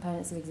 5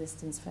 components of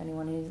existence, for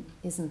anyone who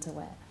isn't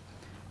aware,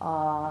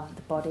 are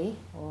the body,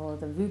 or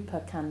the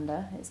rupa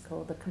Canda. It's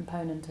called the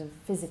component of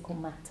physical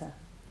matter.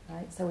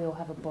 Right? So we all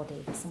have a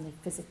body, there's something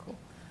physical.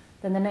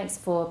 Then the next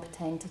 4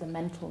 pertain to the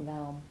mental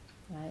realm,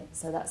 right?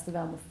 So that's the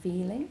realm of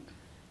feeling,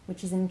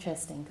 which is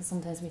interesting because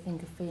sometimes we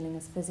think of feeling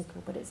as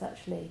physical, but it's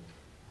actually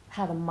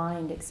how the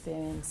mind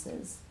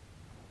experiences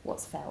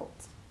what's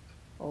felt,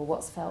 or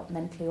what's felt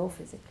mentally or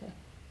physically.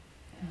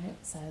 Right?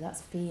 So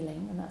that's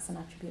feeling, and that's an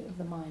attribute of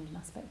the mind, an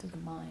aspect of the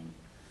mind.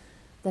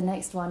 The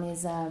next one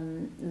is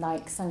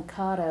like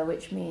sankhara,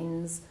 which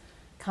means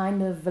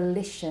kind of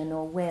volition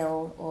or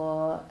will,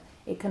 or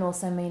it can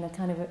also mean a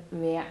kind of a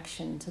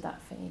reaction to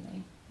that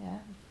feeling. Yeah.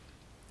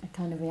 a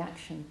kind of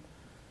reaction.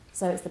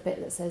 So it's the bit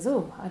that says,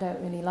 oh, I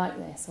don't really like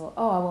this, or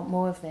oh, I want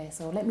more of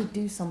this, or let me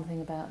do something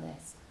about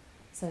this.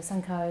 So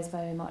sankhara is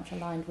very much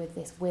aligned with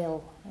this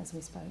will, as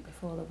we spoke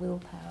before, the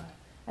willpower.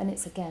 And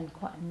it's, again,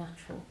 quite a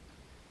natural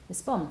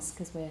response,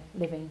 because we're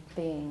living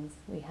beings,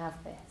 we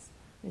have this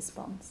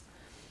response.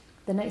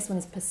 The next one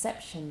is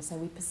perception, so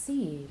we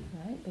perceive,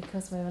 right?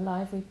 Because we're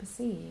alive, we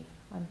perceive.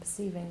 I'm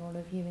perceiving all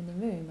of you in the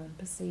room, I'm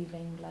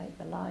perceiving like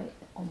the light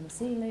on the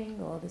ceiling,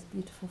 or these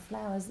beautiful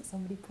flowers that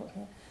somebody put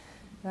here,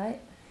 right?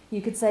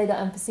 You could say that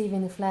I'm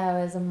perceiving the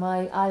flowers, and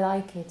I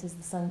like it is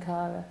the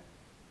sankhara,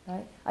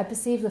 right? I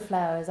perceive the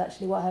flowers.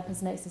 Actually, what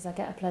happens next is I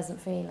get a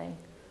pleasant feeling.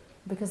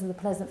 Because of the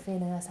pleasant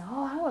feeling, I say,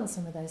 oh, I want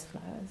some of those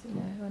flowers, you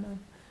know, and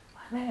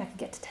maybe I can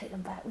get to take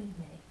them back with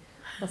me,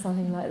 or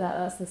something like that.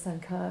 That's the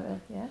sankhara,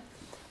 yeah?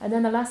 And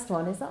then the last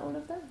one, is that all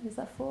of them? Is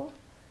that 4?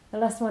 The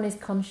last one is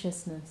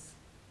consciousness.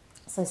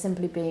 So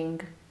simply being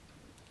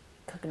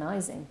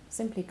cognizing,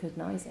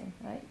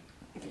 right?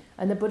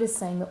 And the Buddha's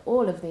saying that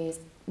all of these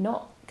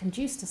not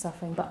conduce to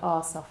suffering, but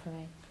are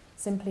suffering.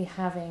 Simply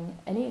having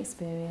any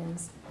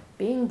experience,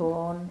 being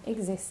born,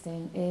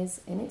 existing,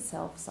 is in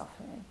itself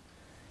suffering.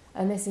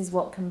 And this is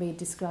what can be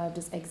described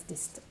as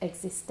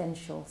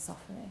existential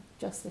suffering,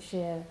 just the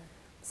sheer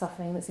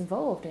suffering that's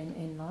involved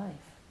in life,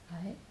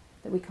 right?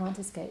 That we can't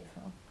escape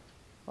from,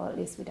 or at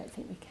least we don't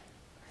think we can.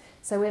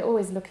 So we're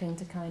always looking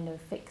to kind of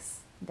fix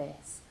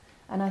this.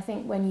 And I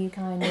think when you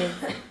kind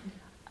of,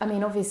 I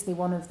mean, obviously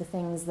one of the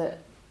things that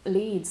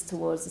leads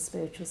towards the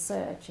spiritual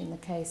search in the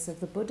case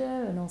of the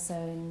Buddha and also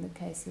in the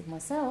case of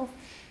myself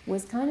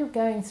was kind of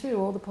going through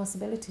all the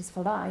possibilities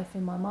for life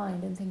in my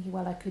mind and thinking,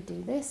 well, I could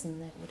do this and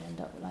it would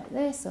end up like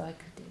this, or I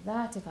could do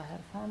that if I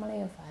had a family,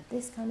 or if I had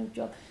this kind of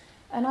job.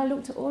 And I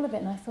looked at all of it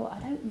and I thought, I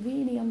don't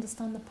really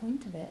understand the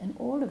point of it, and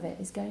all of it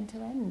is going to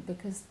end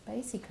because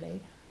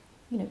basically,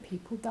 you know,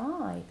 people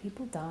die.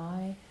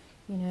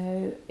 You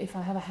know, if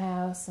I have a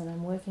house and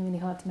I'm working really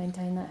hard to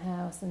maintain that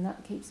house, then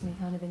that keeps me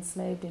kind of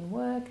enslaved in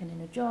work and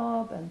in a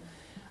job,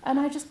 and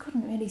I just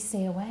couldn't really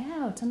see a way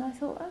out. And I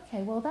thought,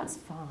 okay, well, that's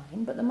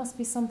fine, but there must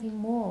be something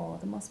more.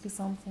 There must be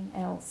something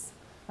else,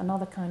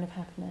 another kind of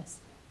happiness.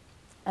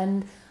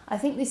 And I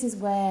think this is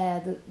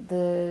where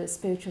the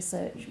spiritual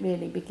search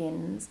really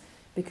begins,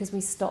 because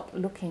we stop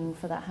looking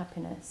for that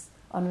happiness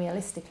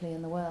unrealistically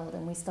in the world,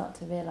 and we start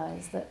to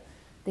realise that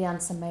the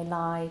answer may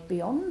lie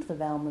beyond the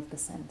realm of the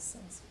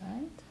senses,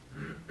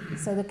 right?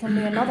 So there can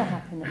be another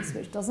happiness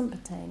which doesn't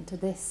pertain to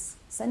this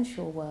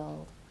sensual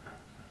world.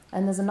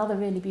 And there's another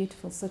really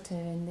beautiful sutta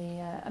in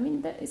the, I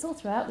mean, it's all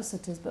throughout the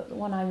suttas, but the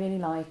one I really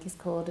like is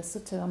called a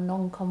sutta on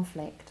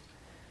non-conflict.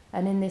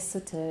 And in this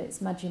sutta, it's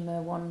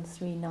Majjhima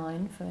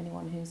 139 for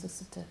anyone who's a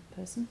sutta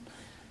person.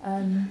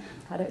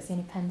 I don't see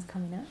any pens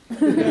coming out.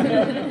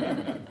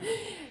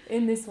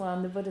 In this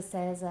one, the Buddha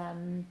says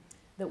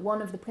that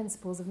one of the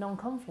principles of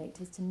non-conflict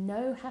is to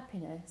know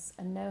happiness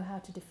and know how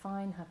to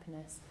define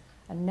happiness.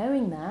 And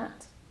knowing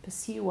that,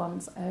 pursue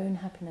one's own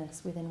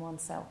happiness within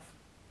oneself.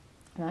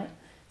 Right?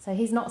 So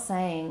he's not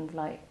saying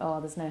like,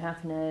 oh, there's no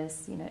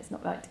happiness, you know, it's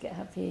not right to get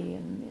happy,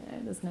 and you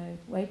know, there's no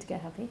way to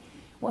get happy.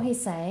 What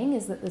he's saying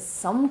is that there's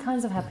some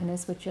kinds of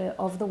happiness which are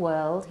of the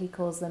world. He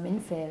calls them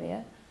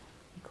inferior.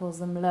 He calls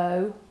them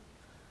low,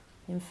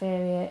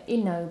 inferior,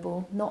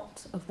 ignoble,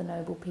 not of the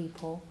noble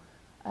people.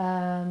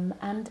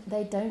 And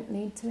they don't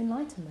lead to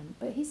enlightenment.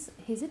 But he's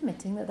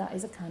admitting that that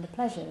is a kind of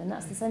pleasure, and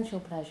that's the sensual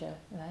pleasure,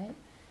 right?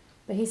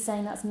 But he's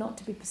saying that's not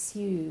to be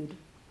pursued.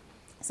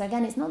 So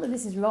again, it's not that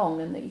this is wrong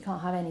and that you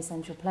can't have any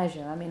sensual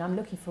pleasure. I mean, I'm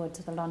looking forward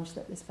to the lunch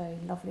that this very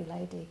lovely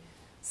lady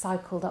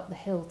cycled up the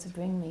hill to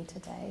bring me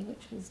today,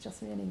 which was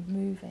just really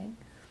moving.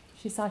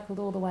 She cycled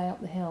all the way up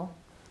the hill.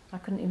 I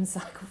couldn't even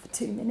cycle for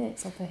 2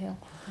 minutes up a hill.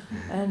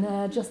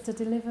 And just to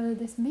deliver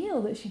this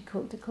meal that she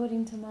cooked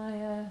according to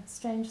my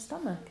strange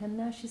stomach. And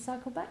now she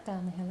cycled back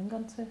down the hill and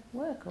gone to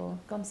work or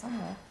gone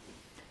somewhere.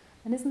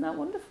 And isn't that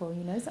wonderful,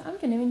 you know? So I'm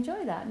going to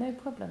enjoy that, no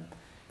problem.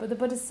 But the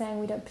Buddha's saying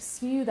we don't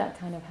pursue that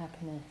kind of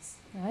happiness,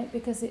 right?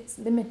 Because it's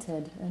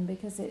limited and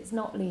because it's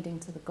not leading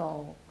to the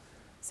goal.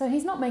 So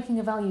he's not making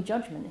a value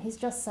judgment. He's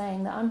just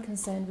saying that I'm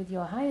concerned with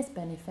your highest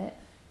benefit.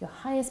 Your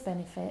highest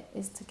benefit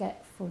is to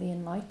get fully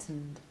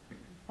enlightened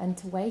and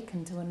to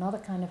awaken to another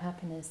kind of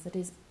happiness that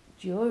is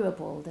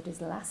durable, that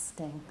is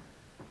lasting,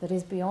 that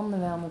is beyond the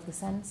realm of the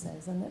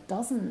senses, and that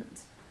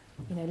doesn't,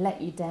 you know,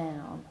 let you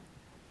down.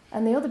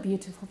 And the other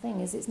beautiful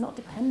thing is it's not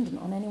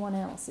dependent on anyone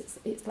else.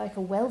 It's like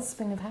a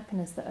wellspring of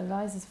happiness that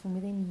arises from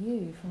within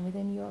you, from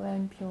within your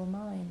own pure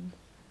mind,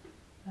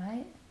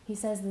 right? He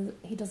says that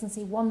he doesn't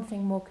see one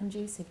thing more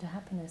conducive to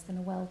happiness than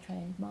a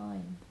well-trained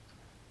mind.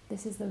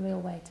 This is the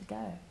real way to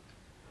go.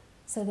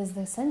 So there's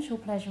the sensual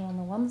pleasure on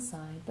the one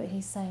side, but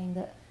he's saying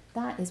that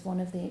that is one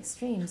of the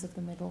extremes of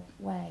the middle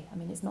way. I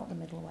mean, it's not the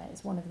middle way,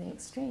 it's one of the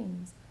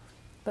extremes.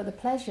 But the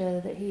pleasure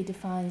that he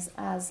defines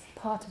as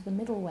part of the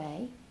middle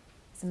way,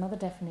 it's another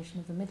definition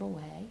of the middle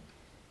way,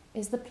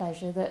 is the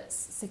pleasure that's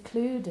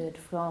secluded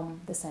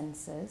from the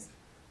senses,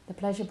 the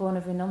pleasure born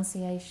of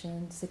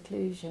renunciation,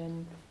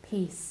 seclusion,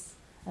 peace,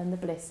 and the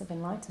bliss of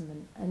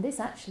enlightenment. And this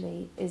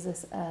actually is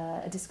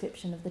a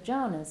description of the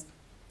jhanas.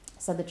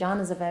 So the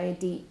jhanas are very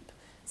deep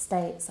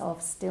states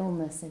of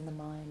stillness in the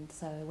mind.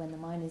 So when the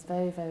mind is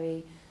very,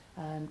 very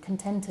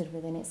contented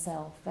within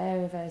itself,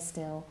 very, very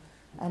still,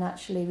 and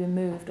actually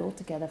removed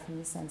altogether from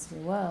the sensory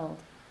world.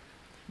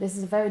 This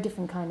is a very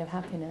different kind of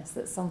happiness.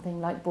 That's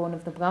something like born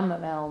of the Brahma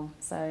realm.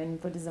 So in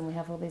Buddhism we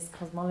have all this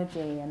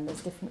cosmology and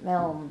there's different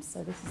realms.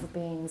 So this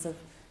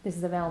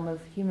is the realm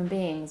of human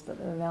beings, but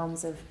there are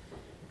realms of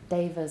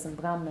devas and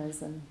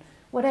brahmas, and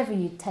whatever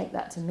you take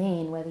that to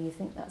mean, whether you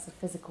think that's a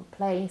physical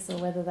place or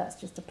whether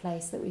that's just a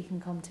place that we can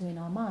come to in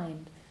our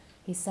mind.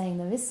 He's saying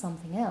there is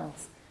something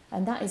else.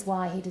 And that is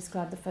why he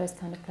described the first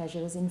kind of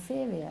pleasure as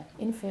inferior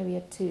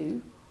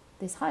to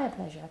this higher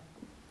pleasure,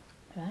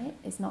 right?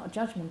 It's not a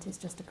judgment, it's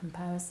just a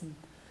comparison.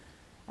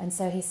 And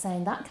so he's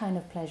saying that kind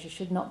of pleasure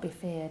should not be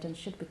feared and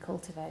should be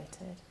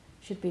cultivated,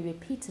 should be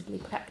repeatedly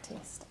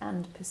practiced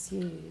and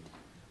pursued,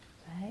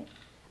 right?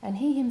 And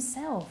he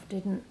himself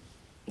didn't,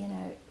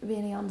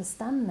 really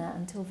understand that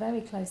until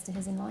very close to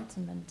his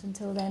enlightenment.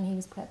 Until then he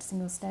was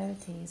practicing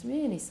austerities,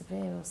 really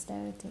severe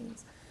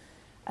austerities.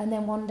 And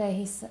then one day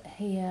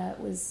he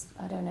was,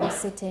 I don't know,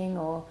 sitting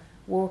or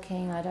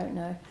walking, I don't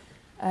know,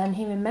 and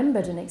he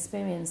remembered an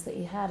experience that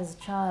he had as a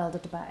child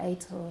at about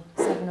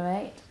 7 or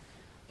 8,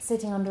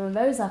 sitting under a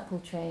rose apple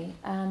tree,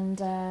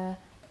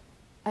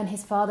 and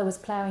his father was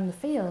ploughing the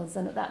fields,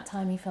 and at that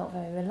time he felt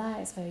very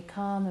relaxed, very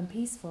calm and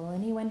peaceful,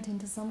 and he went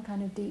into some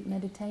kind of deep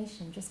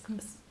meditation, just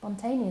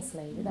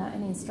spontaneously, without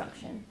any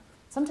instruction.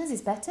 Sometimes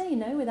it's better,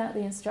 without the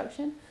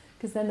instruction,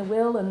 because then the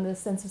will and the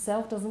sense of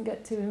self doesn't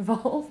get too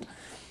involved.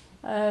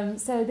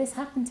 So this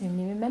happened to him, and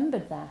he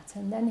remembered that,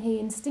 and then he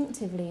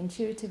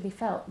intuitively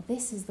felt,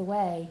 this is the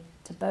way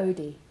to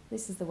Bodhi,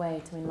 this is the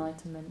way to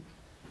enlightenment,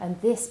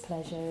 and this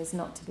pleasure is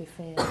not to be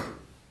feared,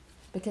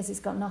 because it's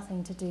got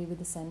nothing to do with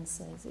the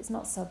senses. It's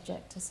not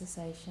subject to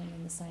cessation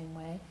in the same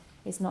way.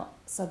 It's not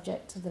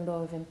subject to the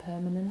law of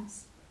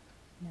impermanence,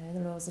 the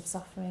laws of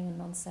suffering and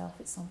non-self.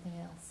 It's something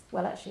else.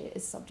 Well, actually, it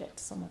is subject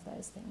to some of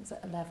those things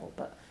at a level,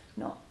 but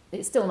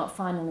it's still not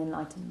final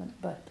enlightenment,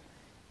 but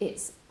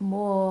it's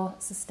more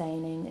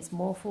sustaining, it's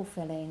more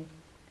fulfilling,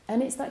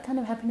 and it's that kind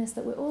of happiness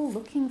that we're all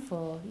looking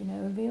for,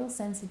 a real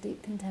sense of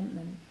deep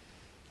contentment.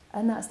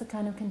 And that's the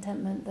kind of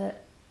contentment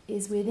that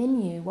is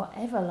within you,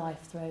 whatever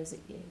life throws at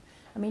you.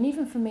 I mean,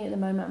 even for me at the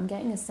moment, I'm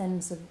getting a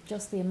sense of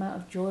just the amount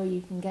of joy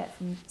you can get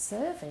from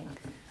serving.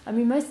 I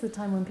mean, most of the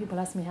time when people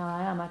ask me how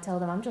I am, I tell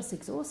them I'm just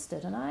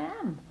exhausted, and I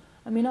am.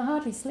 I mean, I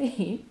hardly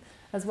sleep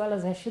as well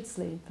as I should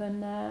sleep,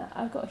 and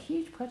I've got a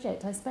huge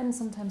project. I spend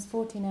sometimes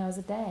 14 hours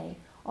a day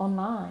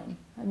online.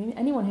 I mean,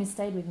 anyone who's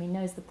stayed with me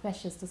knows the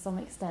pressures to some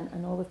extent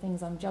and all the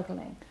things I'm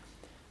juggling.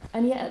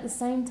 And yet at the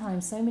same time,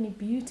 so many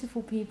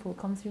beautiful people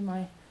come through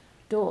my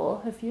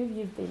door, a few of you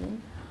have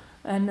been,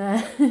 and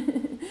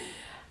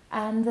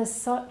and there's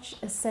such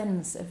a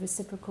sense of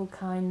reciprocal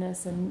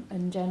kindness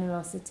and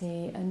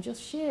generosity and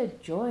just sheer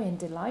joy and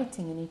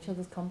delighting in each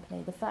other's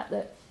company. The fact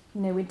that,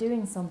 we're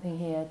doing something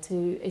here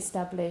to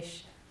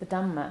establish the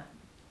Dhamma.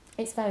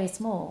 It's very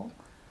small,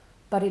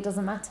 but it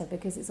doesn't matter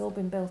because it's all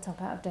been built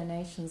up out of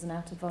donations and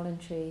out of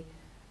voluntary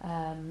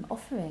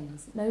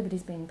offerings.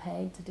 Nobody's being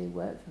paid to do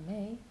work for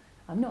me.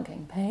 I'm not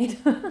getting paid.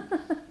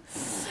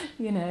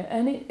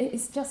 And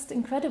it's just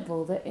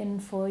incredible that in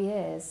 4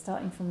 years,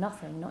 starting from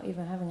nothing, not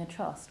even having a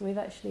trust, we've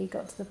actually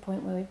got to the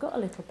point where we've got a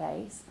little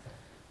base,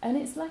 and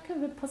it's like a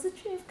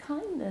repository of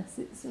kindness.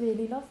 It's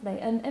really lovely,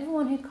 and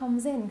everyone who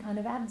comes in kind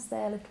of adds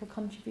their little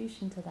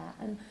contribution to that,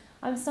 and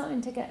I'm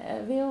starting to get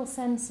a real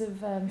sense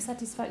of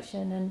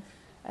satisfaction and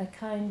a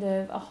kind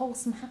of a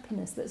wholesome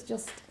happiness that's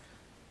just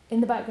in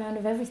the background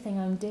of everything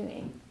I'm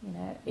doing,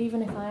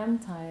 even if I am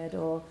tired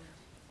or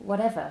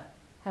whatever,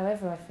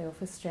 however I feel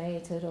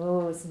frustrated,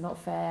 or, it's not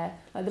fair,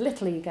 like the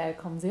little ego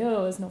comes,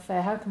 it's not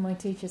fair, how can my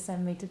teacher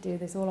send me to do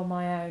this all on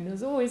my own?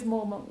 There's always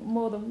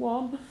more than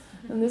one,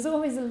 and there's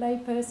always a lay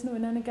person or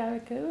an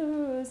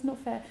anagarika, it's not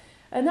fair.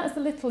 And that's the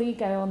little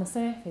ego on the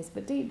surface,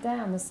 but deep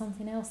down there's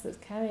something else that's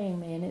carrying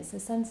me, and it's a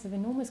sense of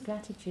enormous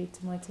gratitude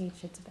to my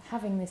teacher, to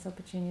having this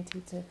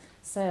opportunity to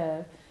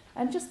serve,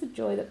 and just the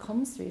joy that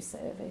comes through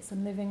service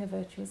and living a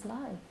virtuous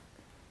life.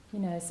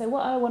 So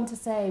what I want to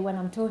say when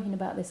I'm talking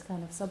about this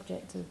kind of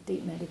subject of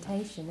deep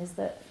meditation is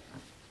that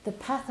the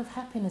path of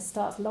happiness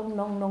starts long,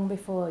 long, long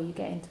before you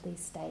get into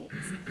these states.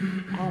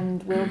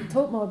 And we'll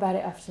talk more about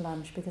it after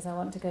lunch, because I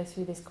want to go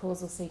through this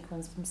causal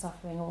sequence from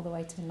suffering all the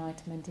way to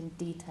enlightenment in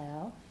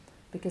detail,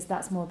 because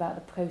that's more about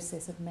the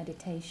process of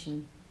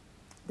meditation.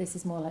 This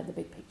is more like the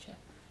big picture,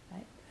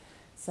 right?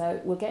 So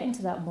we'll get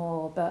into that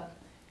more, but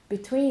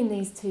between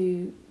these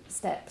two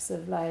steps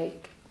of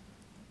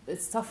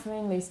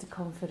suffering leads to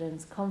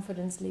confidence,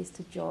 confidence leads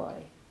to joy,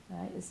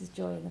 right? This is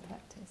joy in the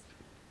practice.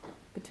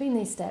 Between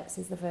these steps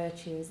is the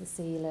virtue, is the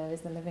sila,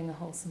 is the living a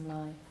wholesome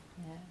life,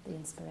 the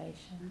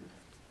inspiration.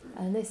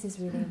 And this is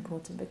really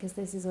important, because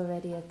this is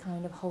already a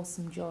kind of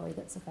wholesome joy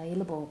that's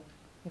available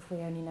if we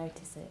only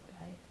notice it,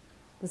 right?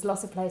 There's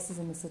lots of places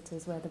in the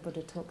suttas where the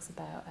Buddha talks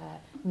about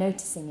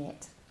noticing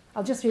it,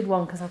 I'll just read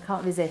one because I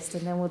can't resist,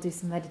 and then we'll do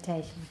some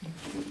meditation.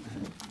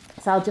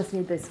 So I'll just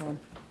read this one.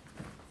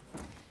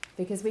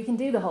 Because we can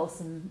do the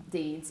wholesome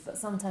deeds, but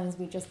sometimes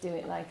we just do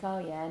it like, oh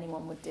yeah,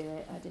 anyone would do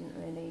it. I didn't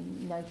really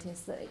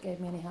notice that it gave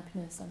me any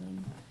happiness. I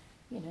mean,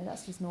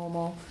 that's just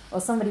normal.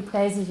 Or somebody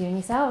praises you and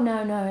you say, oh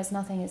no, it's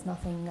nothing,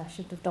 I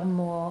should have done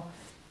more.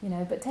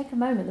 But take a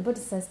moment, the Buddha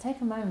says, take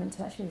a moment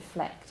to actually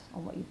reflect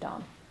on what you've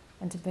done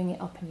and to bring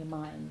it up in your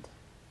mind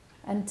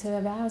and to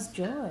arouse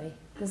joy.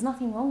 There's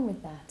nothing wrong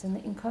with that, and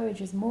it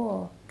encourages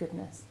more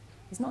goodness.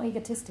 It's not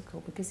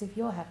egotistical, because if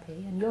you're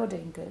happy and you're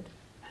doing good,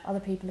 other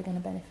people are going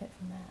to benefit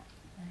from that.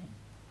 Right?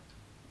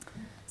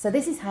 So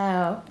this is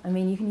how,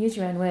 you can use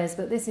your own words,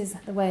 but this is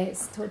the way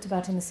it's talked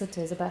about in the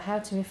suttas, about how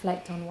to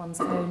reflect on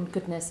one's own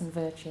goodness and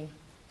virtue.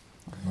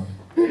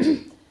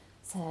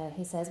 So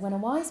he says, when a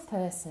wise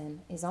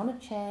person is on a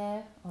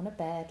chair, on a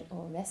bed,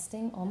 or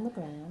resting on the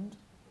ground,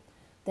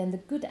 then the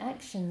good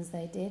actions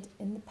they did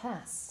in the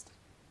past,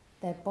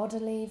 their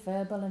bodily,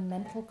 verbal and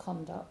mental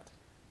conduct,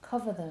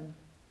 cover them,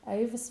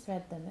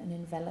 overspread them and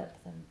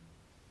envelop them.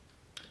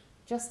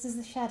 Just as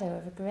the shadow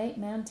of a great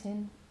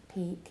mountain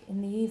peak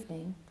in the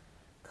evening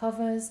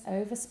covers,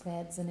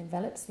 overspreads and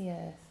envelops the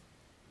earth,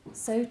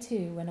 so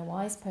too when a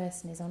wise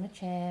person is on a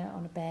chair,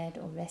 on a bed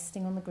or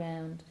resting on the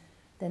ground,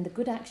 then the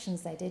good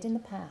actions they did in the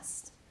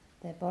past,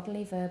 their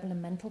bodily, verbal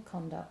and mental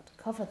conduct,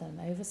 cover them,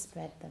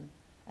 overspread them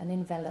and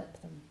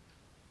envelop them.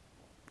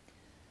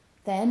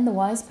 Then the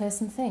wise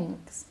person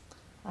thinks,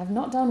 I've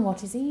not done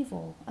what is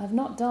evil, I've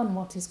not done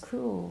what is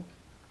cruel,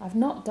 I've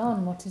not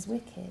done what is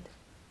wicked,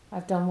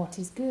 I've done what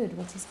is good,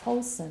 what is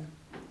wholesome,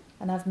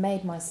 and I've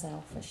made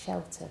myself a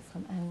shelter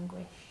from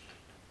anguish.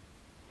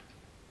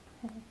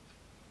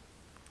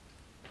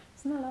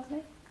 Isn't that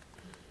lovely?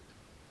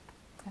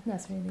 I think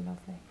that's really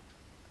lovely.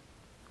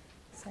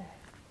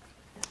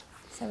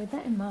 So with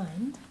that in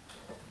mind,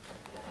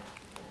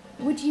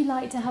 would you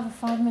like to have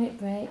a 5-minute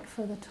break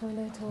for the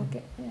toilet, or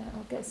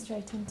get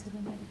straight into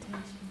the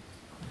meditation?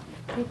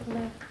 People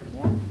are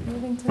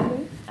moving to the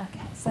roof?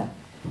 Okay, so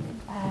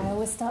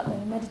we'll start the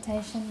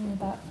meditation in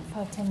about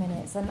 5-10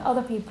 minutes, and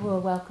other people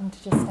are welcome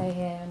to just stay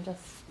here and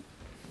just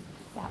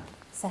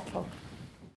settle.